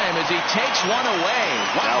time as he takes one away.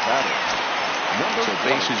 Wow. So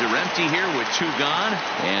bases are empty here with 2 gone.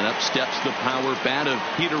 And up steps the power bat of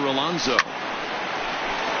Peter Alonso.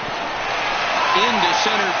 Into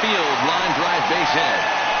center field, line drive, base hit.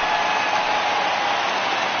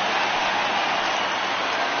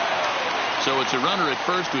 So it's a runner at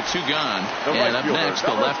first with 2 gone. And up next,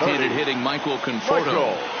 the left-handed hitting Michael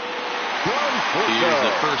Conforto. Here's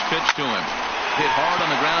the first pitch to him. Hit hard on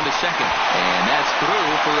the ground to second. And that's through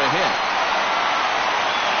for a hit.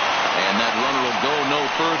 And that runner will go no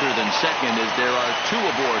further than second as there are 2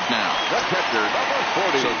 aboard now.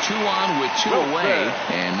 So 2 on with 2 away.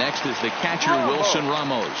 And next is the catcher, Wilson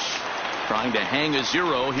Ramos. Trying to hang a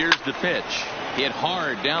 0. Here's the pitch. Hit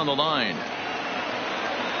hard down the line.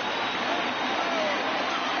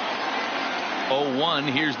 0-1.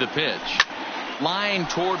 Here's the pitch. Line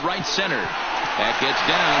toward right center. That gets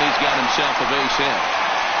down. He's got himself a base hit.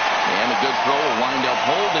 And a good throw will wind up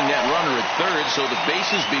holding that runner at third, so the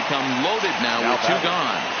bases become loaded now with 2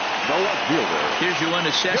 gone. Here's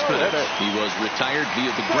Yoenis Cespedes. He was retired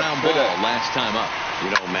via the ground ball last time up.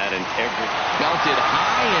 You know, Matt, and every belted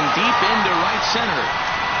high and deep into right center.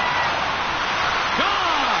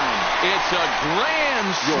 Gone! It's a grand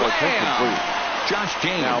slam. Josh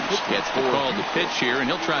James gets the call to pitch here, and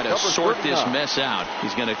he'll try to sort this mess out.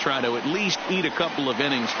 He's going to try to at least eat a couple of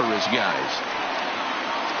innings for his guys.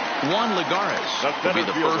 Juan Lagares will be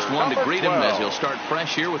the first one to greet him as he'll start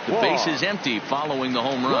fresh here with the bases empty following the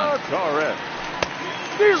home run.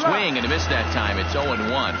 Swing and a miss that time. It's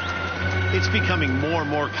 0-1. It's becoming more and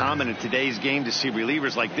more common in today's game to see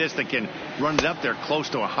relievers like this that can run it up there close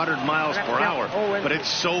to 100 miles per hour. But it's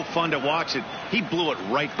so fun to watch it. He blew it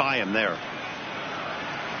right by him there.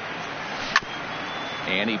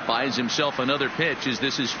 And he buys himself another pitch as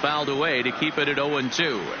this is fouled away to keep it at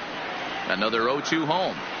 0-2. Another 0-2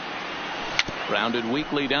 home. Grounded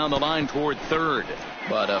weakly down the line toward third.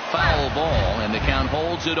 But a foul ball, and the count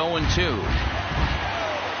holds at 0-2.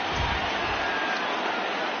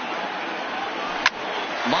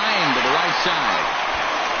 Line to the right side.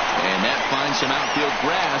 And that finds some outfield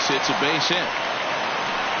grass. It's a base hit.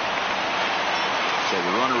 So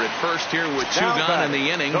the runner at first here with 2 gone in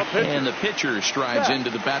the inning. And the pitcher strides into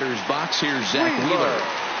the batter's box. Here's Zach Wheeler.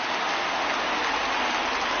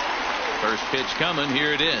 First pitch coming.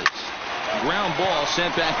 Here it is. Ground ball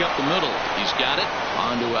sent back up the middle. He's got it.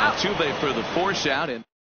 On to Altuve for the force out. And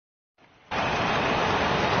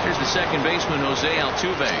here's the second baseman, Jose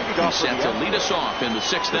Altuve. He's set to lead us off in the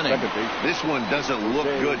 6th inning. This one doesn't look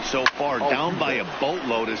good so far. Down by a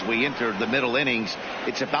boatload as we enter the middle innings.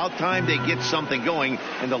 It's about time they get something going.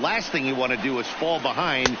 And the last thing you want to do is fall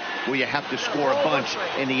behind where you have to score a bunch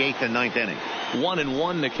in the 8th and 9th inning.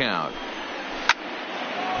 1-1 the count.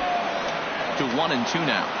 To 1-2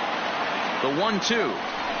 now. The 1-2.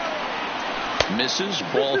 Misses,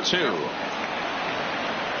 ball 2.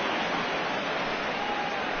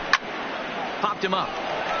 Popped him up.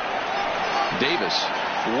 Davis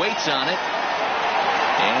waits on it,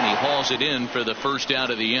 and he hauls it in for the first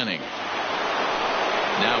out of the inning.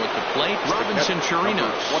 Now at the plate, Robinson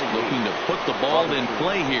Chirinos looking to put the ball in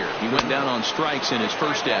play here. He went down on strikes in his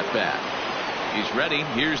first at-bat. He's ready.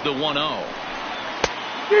 Here's the 1-0.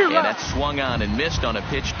 And that swung on and missed on a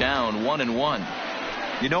pitch down, 1-1.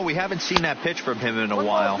 You know, we haven't seen that pitch from him in a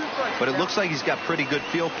while, but it looks like he's got pretty good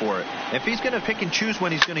feel for it. If he's going to pick and choose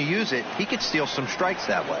when he's going to use it, he could steal some strikes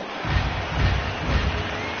that way.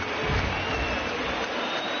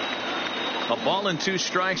 A ball and 2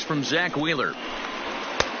 strikes from Zach Wheeler.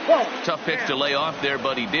 Tough pitch to lay off there,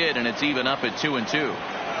 but he did, and it's even up at 2-2.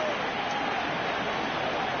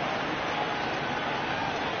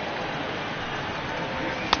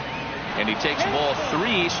 And he takes ball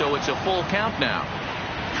 3, so it's a full count now.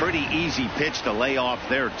 Pretty easy pitch to lay off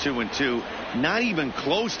there, 2-2. Not even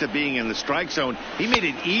close to being in the strike zone. He made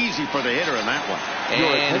it easy for the hitter in that one.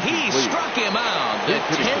 And he struck him out. The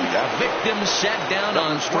 10th victim set down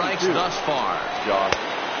on strikes thus far.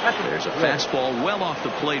 There's a fastball well off the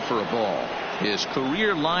plate for a ball. His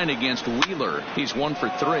career line against Wheeler, he's 1 for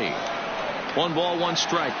 3. 1 ball, 1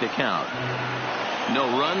 strike to count.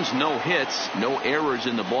 No runs, no hits, no errors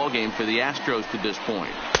in the ballgame for the Astros to this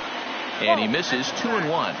point. And he misses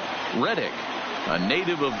 2-1. Reddick, a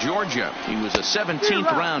native of Georgia. He was a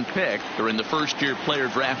 17th round pick during the first-year player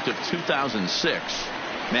draft of 2006.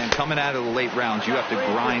 Man, coming out of the late rounds, you have to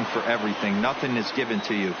grind for everything. Nothing is given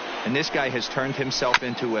to you. And this guy has turned himself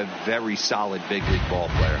into a very solid big league ball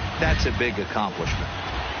player. That's a big accomplishment.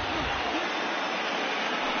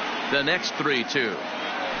 The next 3-2.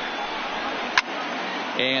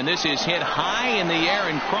 And this is hit high in the air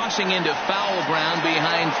and crossing into foul ground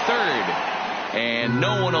behind third. And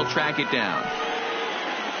no one will track it down.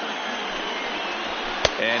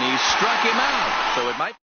 And he struck him out. So it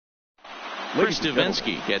might. Chris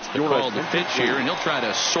Davinsky gets the call to pitch here, and he'll try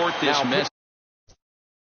to sort this mess.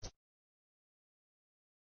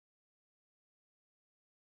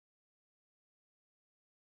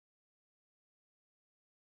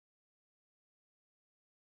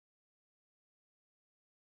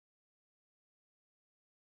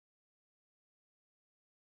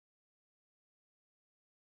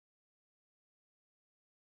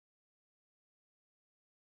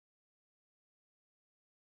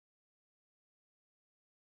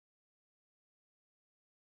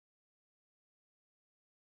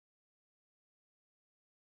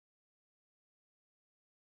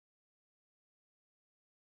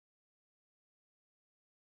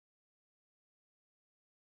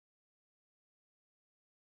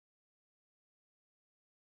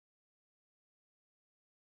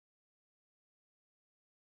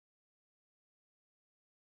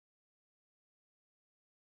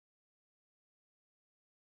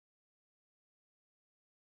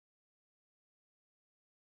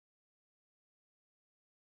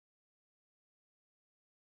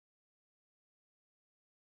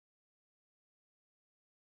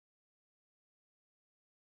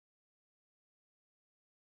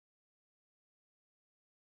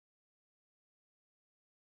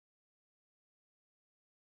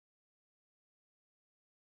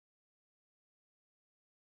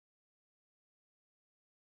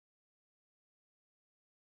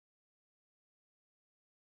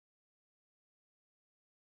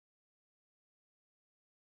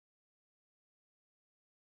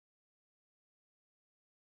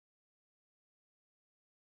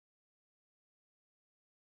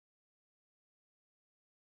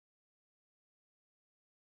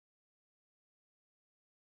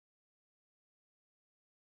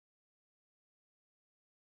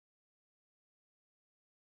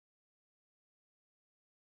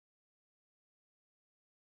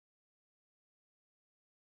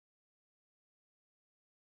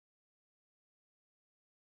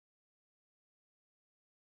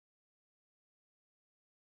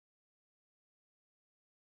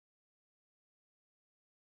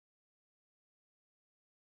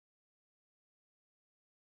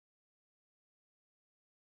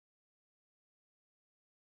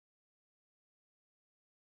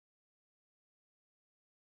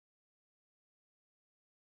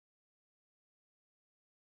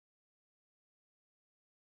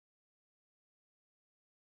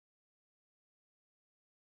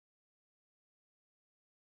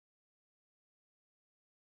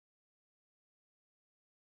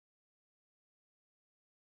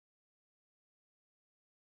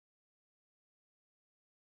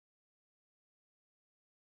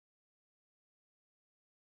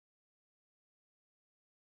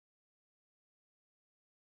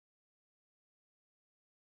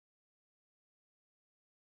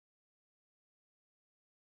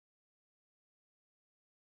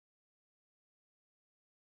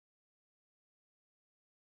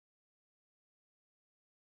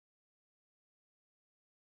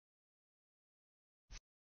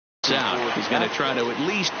 this out. He's going to try to at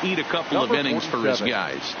least eat a couple of innings for his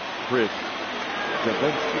guys.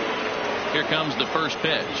 Here comes the first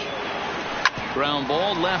pitch. Ground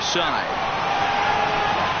ball left side.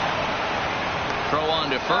 Throw on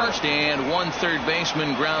to first, and one third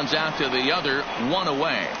baseman grounds out to the other. One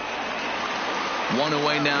away. One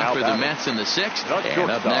away now for the Mets in the sixth.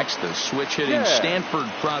 And up next, the switch hitting Stanford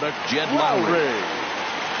product, Jed Lowry.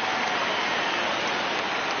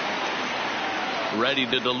 Ready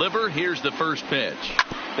to deliver. Here's the first pitch.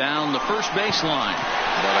 Down the first baseline.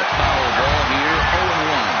 But a foul ball here,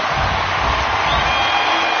 0-1.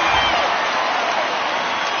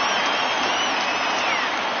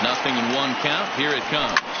 0-1 count. Here it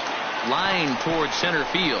comes. Line towards center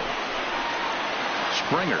field.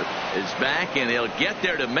 Springer is back, and he'll get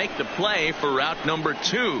there to make the play for out number 2.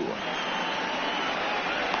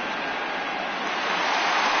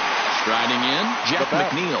 Striding in, Jeff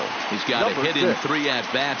McNeil. He's got a hit in 3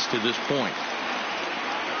 at-bats to this point.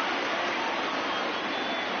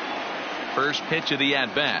 First pitch of the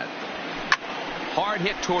at-bat. Hard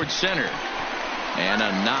hit towards center. And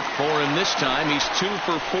a knock for him this time. He's 2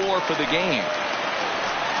 for 4 for the game.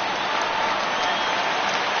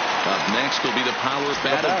 Up next will be the power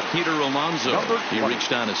bat of Peter Alonso. He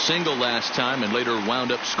reached on a single last time and later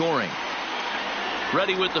wound up scoring.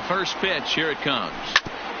 Ready with the first pitch. Here it comes.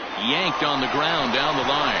 Yanked on the ground down the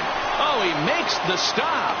line. Oh, he makes the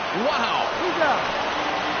stop. Wow.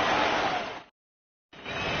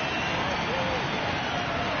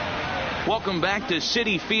 Welcome back to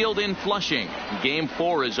Citi Field in Flushing. Game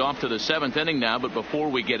 4 is off to the 7th inning now, but before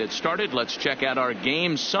we get it started, let's check out our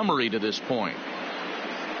game summary to this point.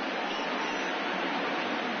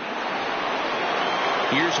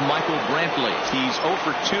 Here's Michael Brantley. He's 0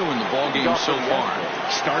 for 2 in the ballgame so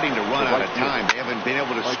far. Starting to run out of time. They haven't been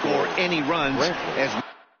able to score any runs as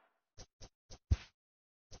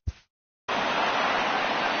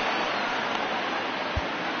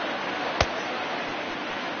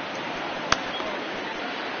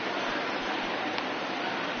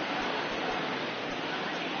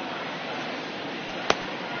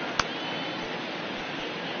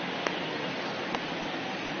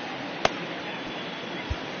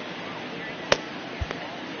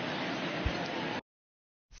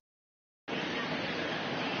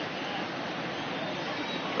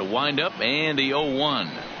wind up and the 0-1.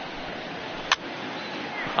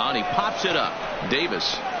 And he pops it up.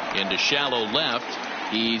 Davis into shallow left.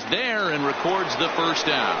 He's there and records the first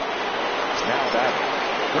out.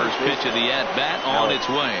 First pitch of the at bat on its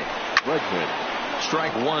way.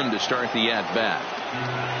 Strike 1 to start the at bat.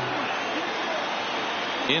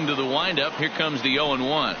 Into the windup. Here comes the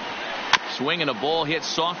 0-1. Swinging a ball hit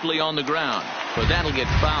softly on the ground, but that'll get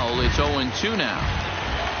foul. It's 0-2 now.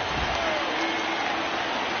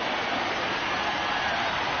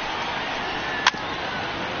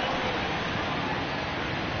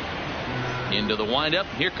 Into the windup.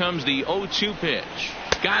 Here comes the 0-2 pitch.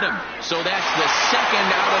 Got him. So that's the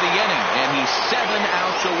second out of the inning, and he's 7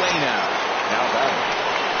 outs away now.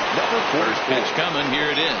 First pitch coming.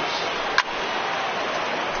 Here it is.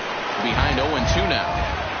 Behind 0-2 now.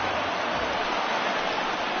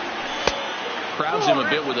 Crowds him a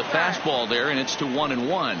bit with a fastball there, and it's to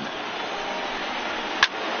 1-1.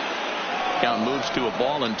 Count moves to a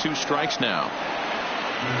ball and 2 strikes now.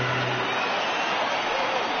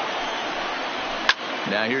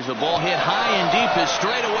 Now here's the ball hit high and deep to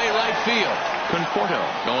straightaway right field. Conforto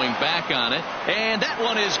going back on it, and that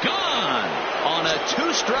one is gone on a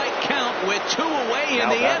 2-strike count with 2 away in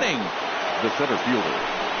the inning. The center fielder,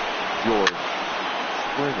 George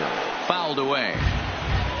Springer. Fouled away.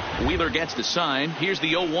 Wheeler gets the sign. Here's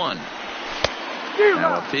the 0-1.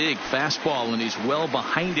 Now a big fastball, and he's well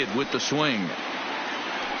behind it with the swing.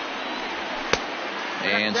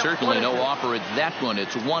 And certainly no offer at that one.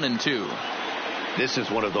 It's 1-2. This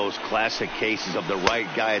is one of those classic cases of the right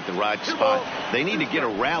guy at the right spot. They need to get a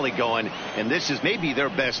rally going, and this is maybe their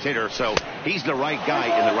best hitter, so he's the right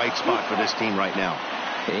guy in the right spot for this team right now.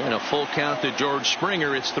 And a full count to George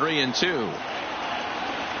Springer. It's 3-2.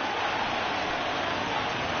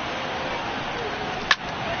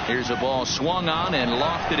 Here's a ball swung on and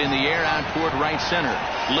lofted in the air out toward right center.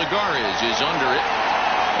 Lagares is under it,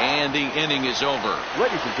 and the inning is over.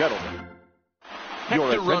 Ladies and gentlemen,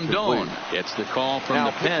 Hector Rondon gets the call from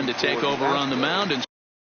the pen to take over on the mound. And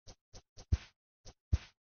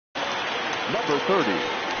number 30,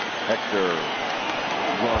 Hector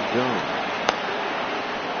Rondon.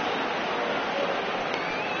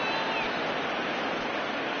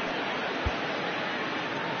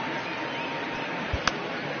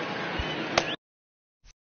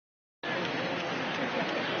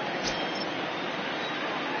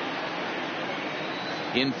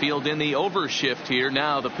 Infield in the overshift here.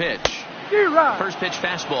 Now the pitch. First pitch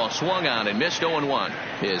fastball swung on and missed. 0-1.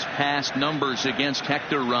 His past numbers against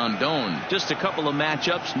Hector Rondon. Just a couple of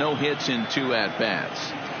matchups, no hits in 2 at-bats.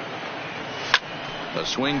 A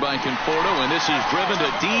swing by Conforto, and this is driven to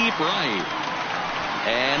deep right.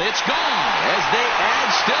 And it's gone as they add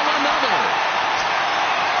still another.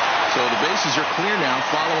 So the bases are clear now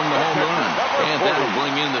following the home run. And that'll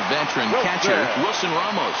bring in the veteran catcher, Wilson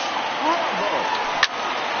Ramos.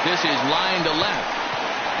 This is line to left.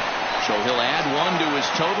 So he'll add 1 to his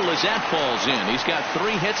total as that falls in. He's got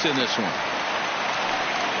 3 hits in this one.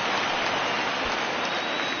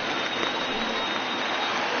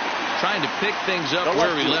 Trying to pick things up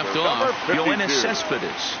where he left off. Yoenis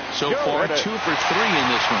Cespedes. So far 2 for 3 in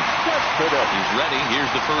this one. He's ready. Here's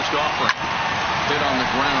the first offering. Hit on the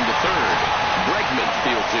ground to third. Bregman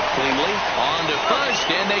fields it cleanly. On to first,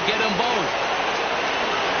 and they get them both.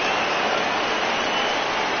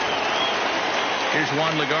 Here's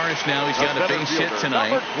Juan Lagares now. He's got a base hit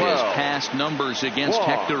tonight. His past numbers against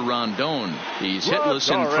Hector Rondon. He's hitless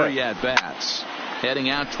in 3 at-bats. Heading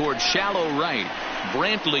out towards shallow right.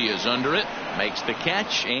 Brantley is under it. Makes the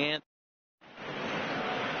catch, and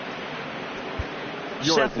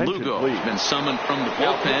Seth Lugo has been summoned from the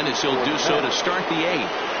bullpen as he'll do so to start the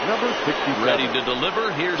 8th. Ready to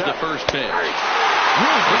deliver. Here's the first pitch. And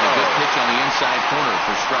a good pitch on the inside corner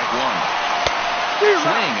for strike 1.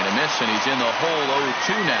 Swing and a miss, and he's in the hole.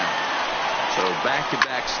 0-2 now. So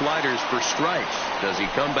back-to-back sliders for strikes. Does he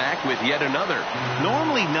come back with yet another?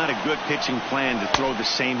 Normally not a good pitching plan to throw the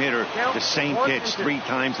same hitter the same pitch 3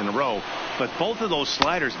 times in a row. But both of those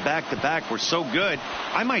sliders back-to-back were so good,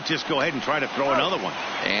 I might just go ahead and try to throw another one.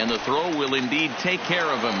 And the throw will indeed take care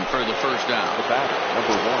of him for the first out. The batter,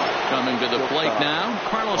 number 1. Coming to the plate now,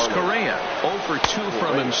 Carlos Correa. 0 for 2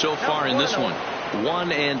 from him so far in this one.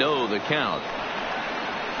 1-0 the count.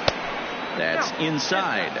 That's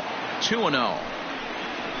inside. 2-0.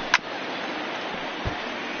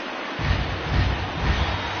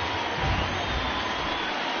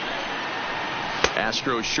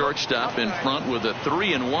 Astros shortstop in front with a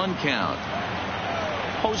 3-1 count.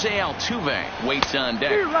 Jose Altuve waits on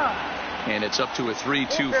deck. And it's up to a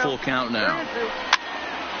 3-2 full count now.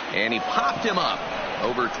 And he popped him up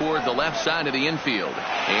over toward the left side of the infield.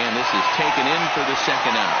 And this is taken in for the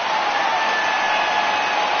second out.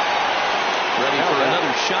 Ready for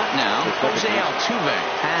another shot now. Jose Altuve.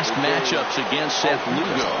 Past matchups against Seth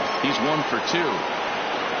Lugo. He's 1 for 2.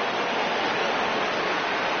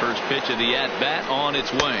 First pitch of the at-bat on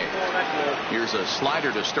its way. Here's a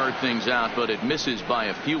slider to start things out, but it misses by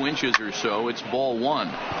a few inches or so. It's ball 1.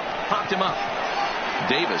 Popped him up.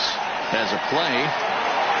 Davis has a play.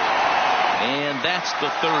 And that's the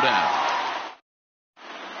third out.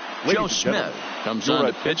 Joe Smith comes on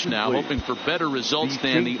to pitch now, hoping for better results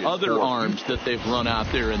than the other arms that they've run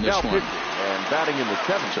out there in this one. And batting in the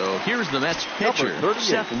 7th. So here's the Mets pitcher,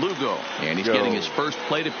 Seth Lugo. And he's getting his first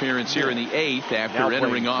plate appearance here in the 8th after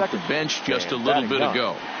entering off the bench just a little bit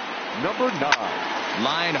ago. Number 9.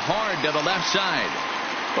 Line hard to the left side.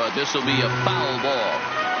 But this will be a foul ball.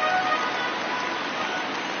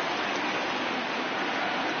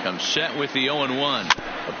 Comes set with the 0-1.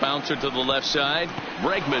 A bouncer to the left side.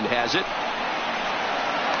 Bregman has it.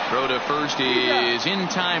 Throw to first is in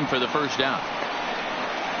time for the first out.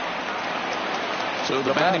 So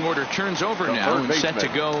the batting order turns over now and set to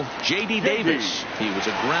go J.D. Davis. He was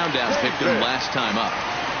a ground out victim last time up.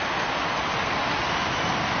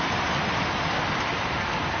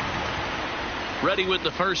 Ready with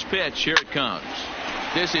the first pitch. Here it comes.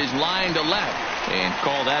 This is line to left. And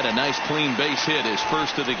call that a nice clean base hit, his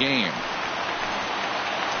first of the game.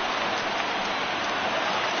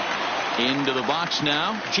 Into the box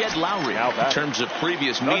now, Jed Lowry. In terms of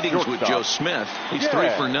previous meetings with Joe Smith, he's 3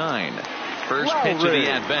 for 9. First pitch of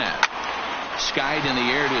the at-bat. Skied in the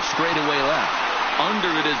air to straightaway left.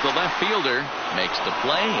 Under it is the left fielder. Makes the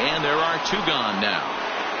play, and there are 2 gone now.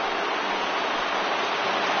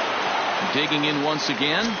 Digging in once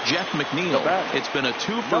again, Jeff McNeil. It's been a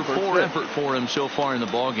 2 for 4 effort for him so far in the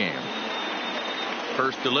ballgame.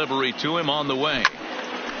 First delivery to him on the way.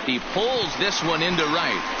 He pulls this one into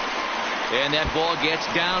right. And that ball gets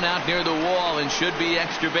down out near the wall and should be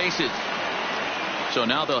extra bases. So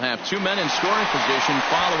now they'll have 2 men in scoring position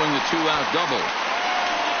following the 2-out double.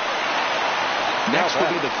 Next will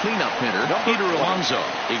be the cleanup hitter, Peter Alonso.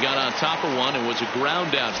 He got on top of one and was a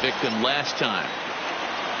ground out victim last time.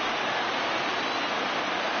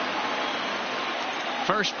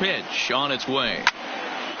 First pitch on its way.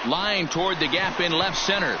 Line toward the gap in left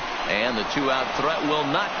center. And the 2-out threat will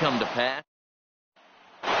not come to pass.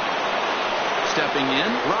 Stepping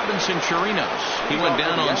in, Robinson Chirinos. He went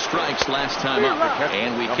down on strikes last time up.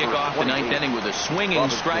 And we kick off the ninth inning with a swinging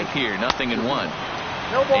strike here, 0-1.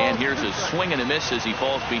 And here's a swing and a miss as he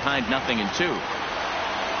falls behind 0-2.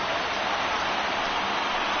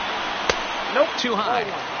 Nope. Too high.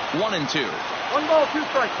 1-2. 1 ball, 2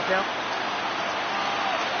 strikes, count.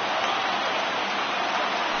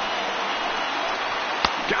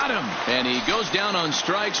 Got him. And he goes down on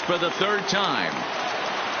strikes for the 3rd time.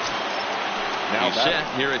 Now he's set.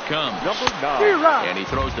 Here it comes. Number 9. And he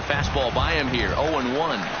throws the fastball by him here.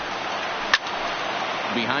 0-1.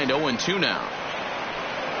 Behind 0-2 now.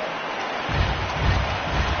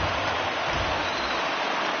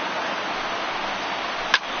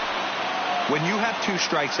 When you have 2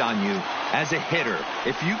 strikes on you, as a hitter,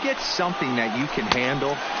 if you get something that you can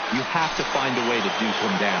handle, you have to find a way to do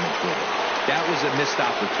some damage with it. That was a missed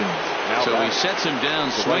opportunity. So he sets him down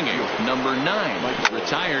swinging. Number 9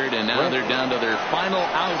 retired, and now they're down to their final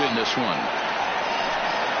out in this one.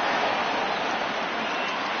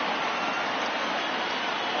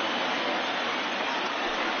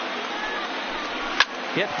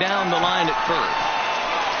 Hit down the line at first.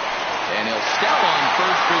 And he'll step on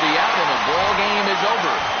first for the out, and the ball game is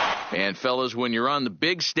over. And, fellas, when you're on the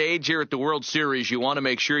big stage here at the World Series, you want to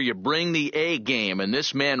make sure you bring the A game. And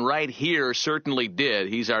this man right here certainly did.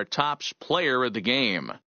 He's our top player of the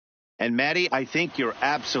game. And, Matty, I think you're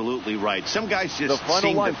absolutely right. Some guys just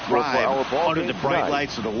seem to thrive under the bright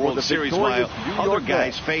lights of the World Series, while other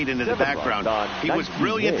guys fade into the background. He was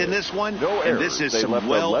brilliant in this one, and this is some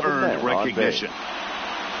well-earned recognition.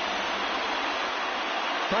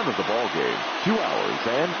 Time of the ball game, 2 hours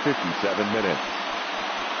and 57 minutes.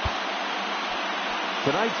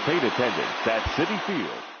 Tonight's paid attendance at Citi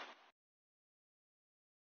Field.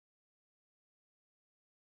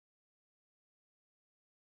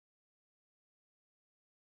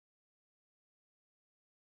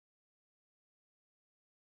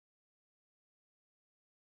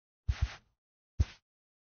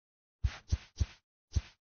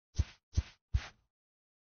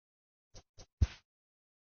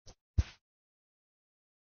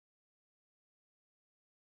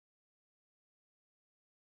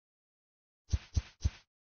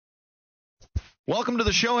 Welcome to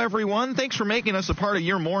the show, everyone. Thanks for making us a part of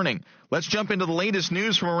your morning. Let's jump into the latest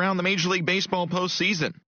news from around the Major League Baseball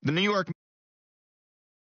postseason. The New York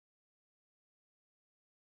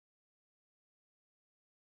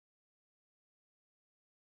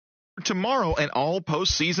tomorrow and all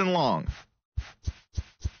postseason long.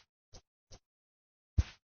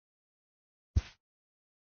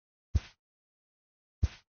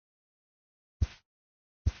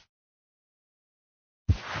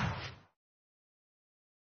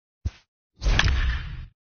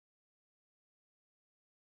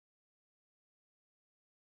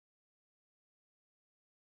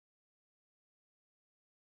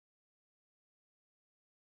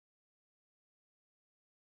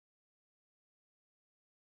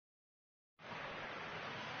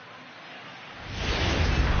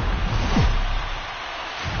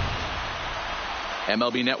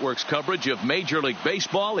 MLB Network's coverage of Major League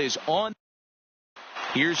Baseball is on.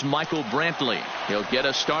 Here's Michael Brantley. He'll get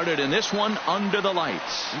us started in this one under the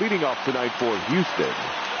lights. Leading off tonight for Houston,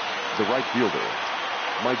 the right fielder,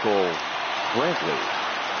 Michael Brantley.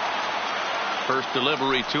 First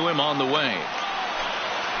delivery to him on the way.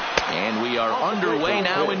 And we are underway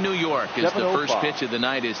now in New York as the first pitch of the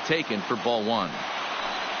night is taken for ball 1.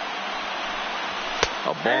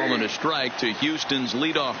 A ball and a strike to Houston's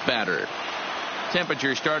leadoff batter.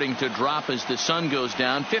 Temperature starting to drop as the sun goes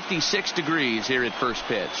down. 56 degrees here at first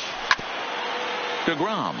pitch.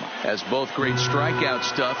 DeGrom has both great strikeout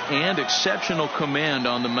stuff and exceptional command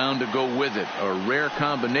on the mound to go with it. A rare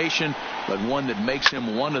combination, but one that makes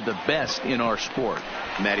him one of the best in our sport.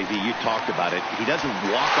 Matty V, you talked about it. He doesn't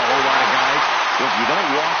walk a whole lot of guys. Well, if you don't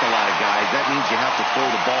walk a lot of guys, that means you have to throw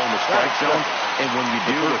the ball in the strike zone. And when you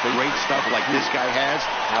do with great stuff like this guy has,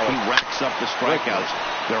 he racks up the strikeouts.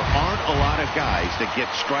 There aren't a lot of guys that get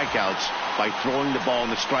strikeouts by throwing the ball in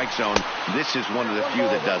the strike zone. This is one of the few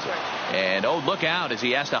that does it. And, oh, look out as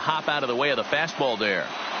he has to hop out of the way of the fastball there.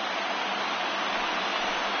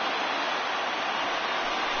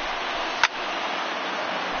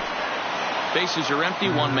 Bases are empty,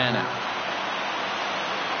 1 man out.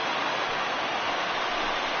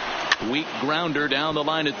 Weak grounder down the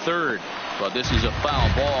line at third. But this is a foul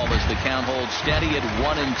ball as the count holds steady at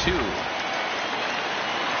 1-2.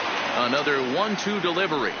 Another 1-2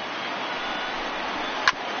 delivery.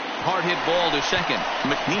 Hard hit ball to second.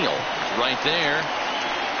 McNeil is right there.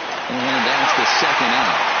 And that's the second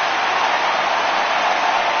out.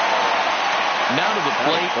 now to the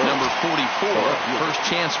plate, number 44. First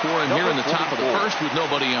chance for him here in the top of the first with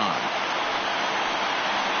nobody on.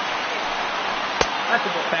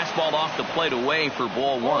 Fastball off the plate away for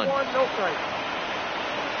ball one. No strike.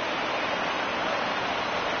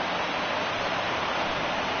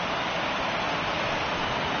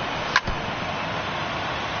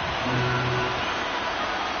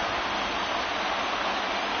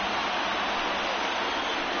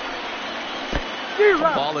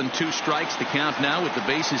 Ball and 2 strikes. The count now with the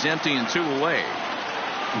bases empty and 2 away.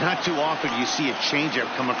 Not too often you see a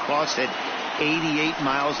changeup come across at 88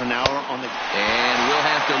 miles an hour on the... And we'll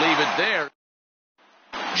have to leave it there.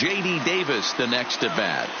 J.D. Davis, the next at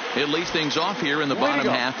bat. It leads things off here in the bottom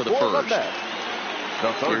half of the first.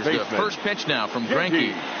 Here's the first pitch now from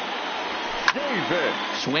Greinke.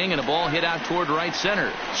 Swing and a ball hit out toward right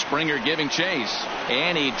center. Springer giving chase.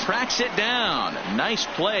 And he tracks it down. Nice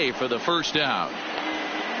play for the first out.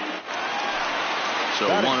 So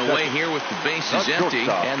one away here with the bases empty,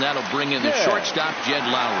 and that'll bring in the shortstop, Jed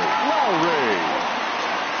Lowry.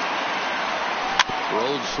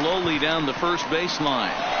 Rolled slowly down the first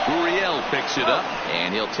baseline. Gurriel picks it up,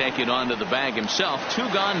 and he'll take it onto the bag himself. 2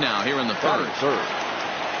 gone now here in the third.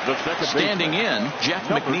 Standing in, Jeff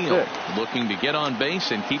McNeil, looking to get on base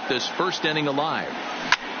and keep this first inning alive.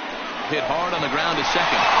 Hit hard on the ground to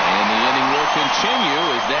second, and the inning will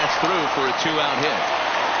continue as that's through for a 2-out hit.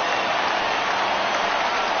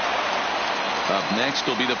 Up next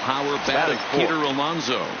will be the power bat of Peter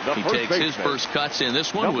Alonso. He takes his first cuts in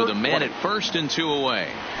this one with a man at first and 2 away.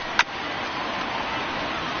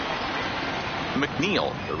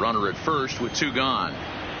 McNeil, the runner at first with 2 gone.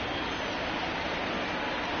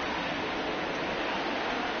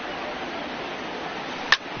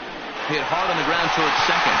 Hit hard on the ground towards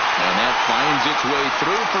second, and that finds its way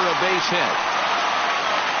through for a base hit.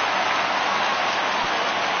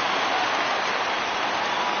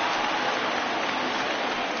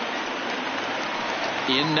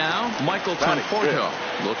 In now, Michael Conforto,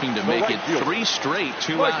 looking to make it 3 straight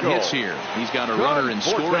 2-out hits here. He's got a runner in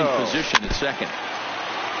scoring position at second.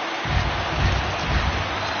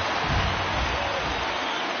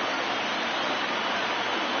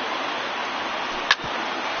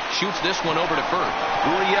 Shoots this one over to first.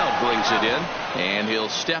 Gurriel brings it in, and he'll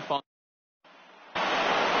step on.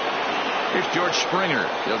 Here's George Springer.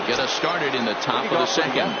 He'll get us started in the top of the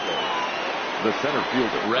second. The center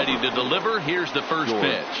fielder ready to deliver. Here's the first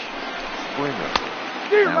pitch.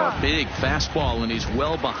 Now a big fastball, and he's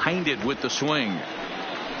well behind it with the swing.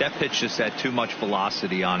 That pitch just had too much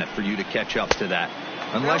velocity on it for you to catch up to that.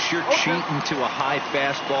 Unless you're cheating to a high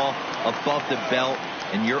fastball above the belt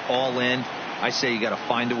and you're all in, I say you got to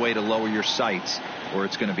find a way to lower your sights, or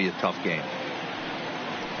it's going to be a tough game.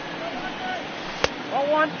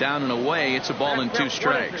 Down and away. It's a ball and 2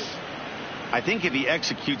 strikes. I think if he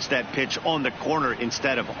executes that pitch on the corner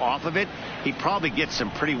instead of off of it, he probably gets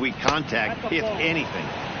some pretty weak contact, if anything.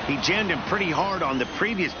 He jammed him pretty hard on the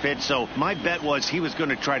previous pitch, so my bet was he was going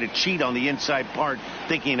to try to cheat on the inside part,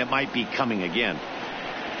 thinking it might be coming again.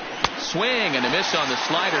 Swing and a miss on the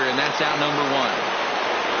slider, and that's out number 1.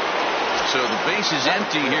 So the base is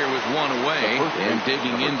empty here with 1 away, and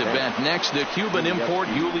digging in to bat next, the Cuban import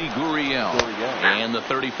Yuli Gurriel. And the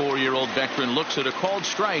 34-year-old veteran looks at a called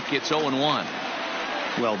strike. It's 0-1.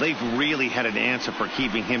 Well, they've really had an answer for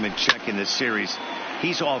keeping him in check in this series.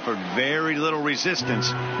 He's offered very little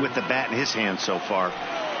resistance with the bat in his hand so far.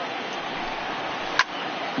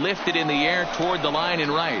 Lifted in the air toward the line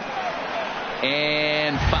and right.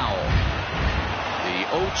 And foul. The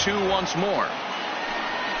 0-2 once more.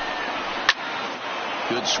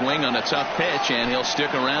 Good swing on a tough pitch, and he'll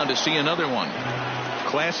stick around to see another one.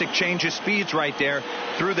 Classic change of speeds right there.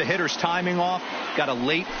 Threw the hitter's timing off. Got a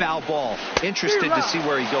late foul ball. Interested to see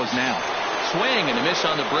where he goes now. Swing and a miss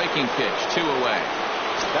on the breaking pitch. 2 away.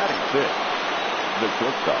 Batting 5th, the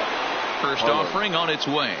shortstop. First offering on its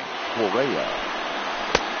way. Correa.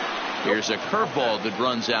 Here's a curveball that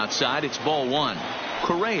runs outside. It's ball 1.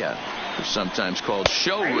 Correa, sometimes called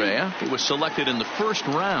Show-Rea. It was selected in the first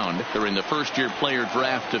round during the first-year player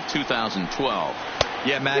draft of 2012.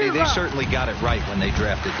 Yeah, Matty, they certainly got it right when they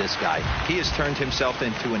drafted this guy. He has turned himself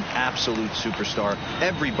into an absolute superstar.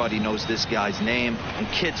 Everybody knows this guy's name, and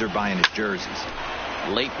kids are buying his jerseys.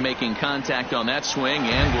 Late making contact on that swing,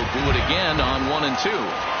 and will do it again on 1 and 2.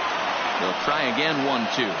 They'll try again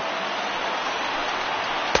 1-2.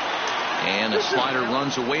 And the slider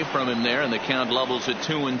runs away from him there, and the count levels at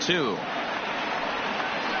 2-2.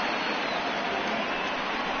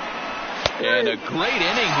 And a great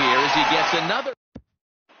inning here as he gets another.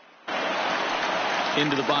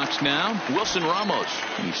 Into the box now, Wilson Ramos.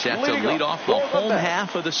 He's set to lead off the home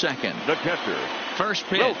half of the second. The catcher. First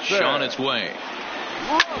pitch on its way.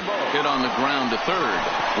 Hit on the ground to third.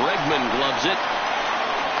 Bregman gloves it.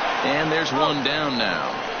 And there's one down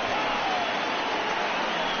now.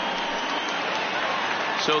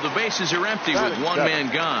 So the bases are empty with one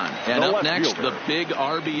man gone. And up next, the big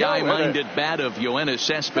RBI-minded bat of Yoenis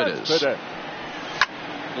Cespedes.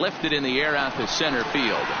 Lifted in the air out to center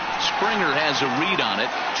field. Springer has a read on it.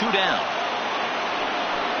 2 down.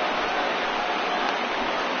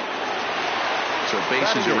 So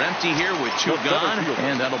bases are empty here with 2 gone.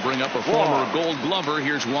 And that'll bring up a former Gold Glover.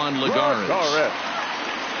 Here's Juan Lagares.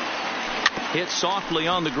 Hit softly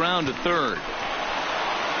on the ground to third.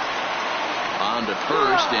 On to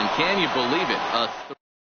first, and can you believe it?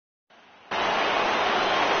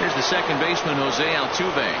 Here's the second baseman, Jose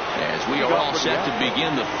Altuve, as we are all set to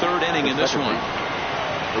begin the third inning in this one.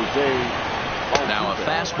 Now a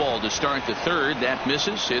fastball to start the third. That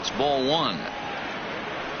misses. It's ball 1.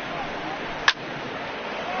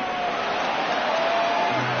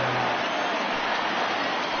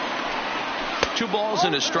 Two balls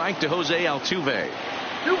and a strike to Jose Altuve.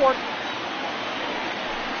 2-1.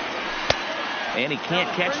 And he can't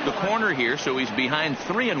catch the corner here, so he's behind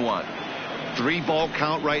 3-1. 3-ball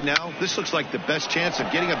count right now. This looks like the best chance of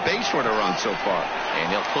getting a base runner on so far. And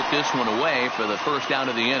he'll put this one away for the first out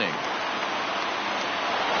of the inning.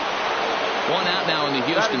 1 out now in the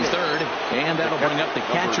Houston third, and that'll bring up the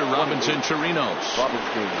catcher, Robinson Chirinos.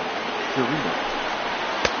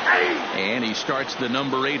 And he starts the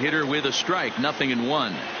number 8 hitter with a strike.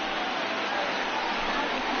 0-1.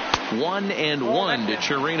 1-1 to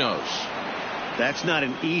Chirinos. That's not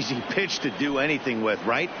an easy pitch to do anything with,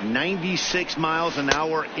 right? 96 miles an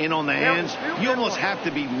hour in on the hands. You almost have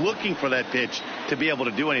to be looking for that pitch to be able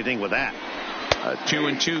to do anything with that. A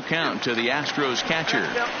 2-2 count to the Astros catcher.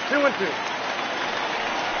 2-2.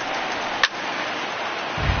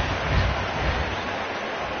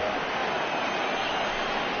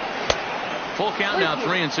 Full count now,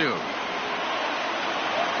 3-2.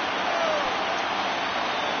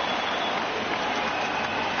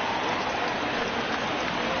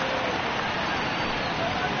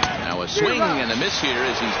 A swing and a miss here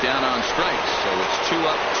as he's down on strikes. So it's 2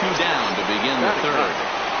 up, 2 down to begin the third.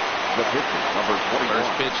 The pitcher, number 21. First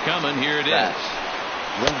pitch coming. Here it is.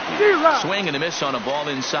 Swing and a miss on a ball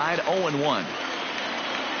inside. 0-1.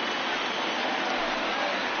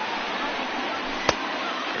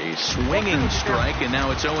 A swinging strike, and now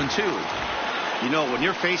it's 0-2. You know, when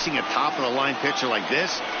you're facing a top-of-the-line pitcher like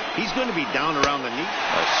this, he's going to be down around the knee.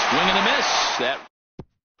 A swing and a miss.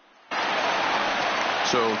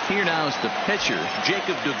 So here now is the pitcher,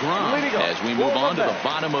 Jacob deGrom, as we move on to the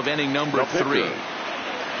bottom of inning number 3.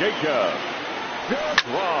 Jacob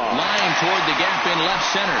deGrom. Line toward the gap in left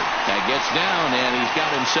center. That gets down, and he's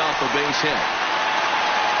got himself a base hit.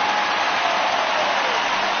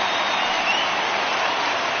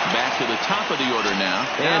 Back to the top of the order now.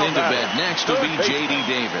 And into bed next will be J.D.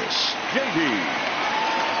 Davis. J.D.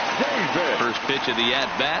 Davis. First pitch of the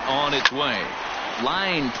at-bat on its way.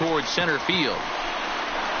 Line toward center field.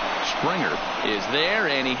 Springer is there,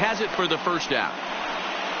 and he has it for the first out.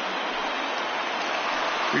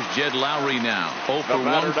 Here's Jed Lowry now. 0 for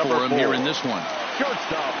 1 for him here in this one.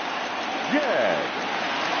 Shortstop, Jed.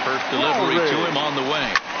 First delivery to him on the way.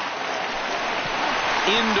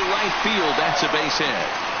 Into right field. That's a base hit.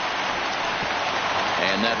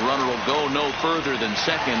 And that runner will go no further than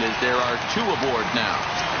second as there are 2 aboard now.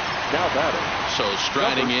 Now batting. So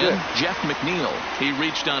striding in, Jeff McNeil. He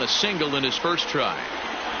reached on a single in his first try.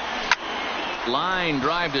 Line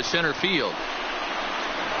drive to center field.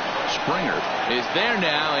 Springer is there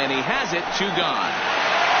now, and he has it. 2 gone.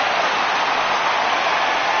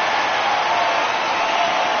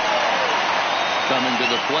 Coming to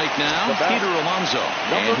the plate now, Peter Alonso.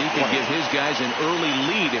 And he can give his guys an early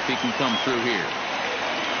lead if he can come through here.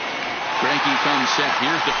 Greinke comes set.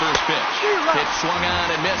 Here's the first pitch. Pitch swung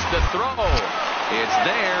on and missed the throw. It's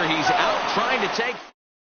there. He's out trying to take.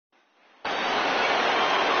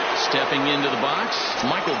 Stepping into the box,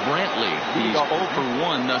 Michael Brantley. He's 0 for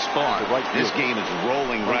 1 thus far. This game is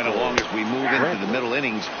rolling right along as we move into the middle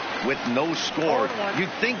innings with no score.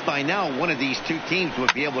 You'd think by now one of these 2 teams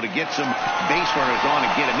would be able to get some base runners on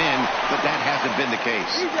and get them in, but that hasn't been the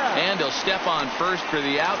case. And he'll step on first for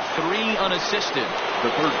the out. 3 unassisted.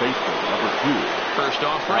 The third baseman, number 2. First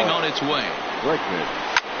offering on its way. Bregman.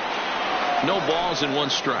 No balls and 1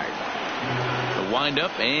 strike. The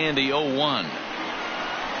windup and the 0-1.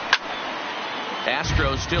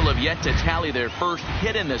 Astros still have yet to tally their first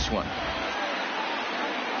hit in this one.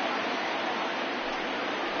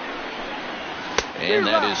 And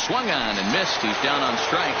that is swung on and missed. He's down on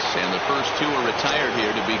strikes, and the first two are retired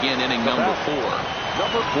here to begin inning number 4.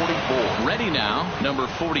 Number 44. Ready now. Number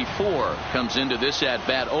 44 comes into this at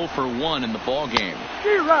bat 0 for 1 in the ball game.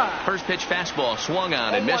 First pitch fastball swung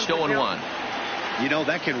on and missed 0-1. You know,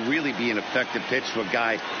 that can really be an effective pitch to a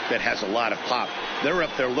guy that has a lot of pop. They're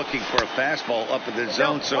up there looking for a fastball up in the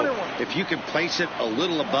zone, so if you can place it a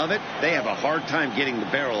little above it, they have a hard time getting the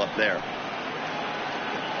barrel up there.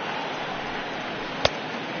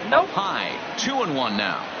 Up high, 2-1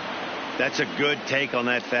 now. That's a good take on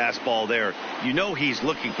that fastball there. You know he's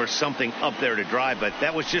looking for something up there to drive, but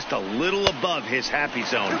that was just a little above his happy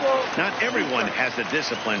zone. Not everyone has the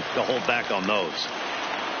discipline to hold back on those.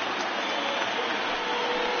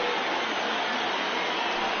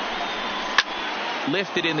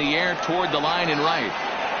 Lifted in the air toward the line and right.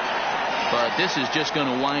 But this is just going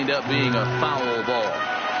to wind up being a foul ball.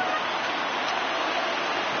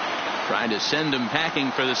 Trying to send him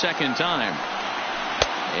packing for the second time.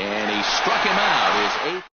 And he struck him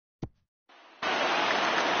out.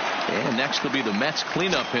 And next will be the Mets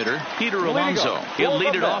cleanup hitter, Peter Alonso. He'll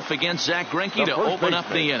lead it off against Zach Greinke to open up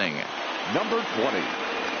the inning. Number 20.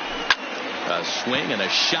 A swing and a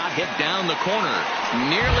shot hit down the corner.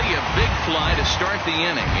 Nearly a big fly to start the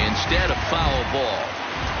inning. Instead, a foul ball.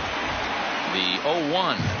 The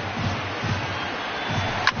 0-1.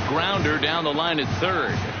 Grounder down the line at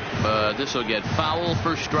third. But this will get foul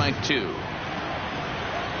for strike 2.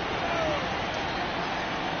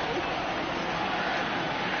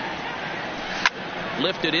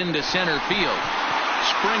 Lifted into center field.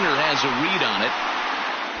 Springer has a read on it.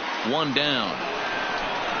 1 down.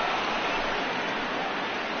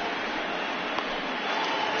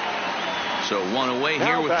 So 1 away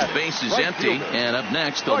here with the bases empty. And up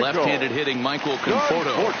next, the left-handed hitting Michael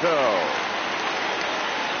Conforto.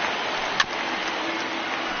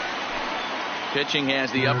 Pitching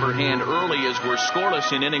has the upper hand early as we're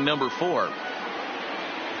scoreless in inning number 4.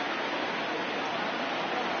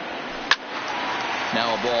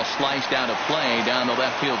 Now a ball sliced out of play down the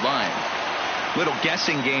left field line. Little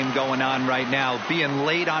guessing game going on right now. Being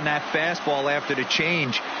late on that fastball after the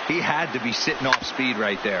change. He had to be sitting off speed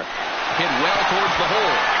right there. Hit well towards the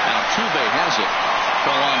hole. Altuve has it.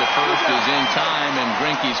 Throw on to first is in time, and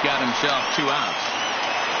Greinke's got himself 2 outs.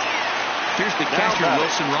 Here's the catcher,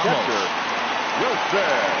 Wilson Ramos.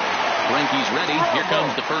 Greinke's ready. Here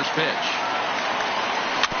comes the first pitch.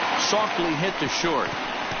 Softly hit to short.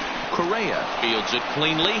 Correa fields it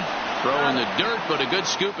cleanly. Throw in the dirt, but a good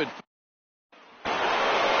scoop at.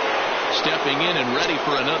 Stepping in and ready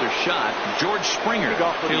for another shot, George Springer.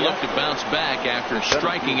 He'll look to bounce back after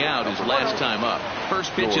striking out his last time up.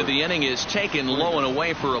 First pitch of the inning is taken low and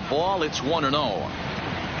away for a ball. It's 1-0.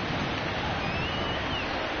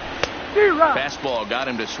 Fastball got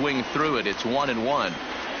him to swing through it. It's 1-1.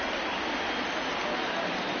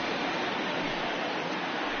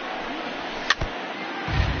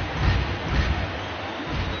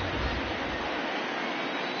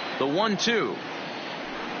 The 1-2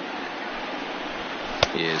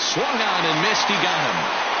 is swung on and missed. He got him.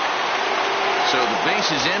 So the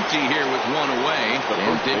base is empty here with 1 away.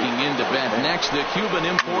 And digging into bat next, the Cuban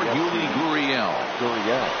import Yuli Gurriel.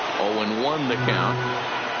 0-1 the count.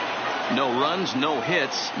 No runs, no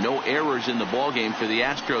hits, no errors in the ballgame for the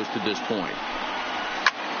Astros to this point.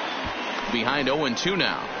 Behind 0-2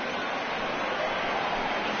 now.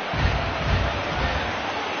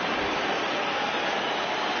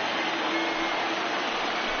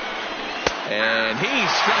 And he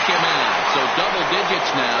struck him out. So double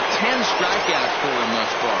digits now. 10 strikeouts for him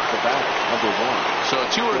thus far. So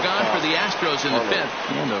 2 are gone for the Astros in the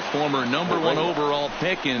 5th. And a former number 1 overall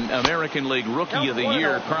pick in American League Rookie of the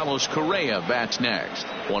Year, Carlos Correa, bats next.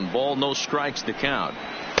 1 ball, no strikes to count.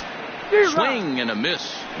 Swing and a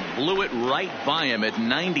miss. Blew it right by him at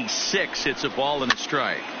 96. It's a ball and a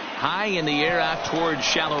strike. High in the air out towards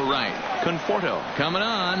shallow right. Conforto coming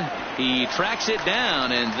on. He tracks it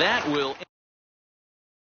down, and that will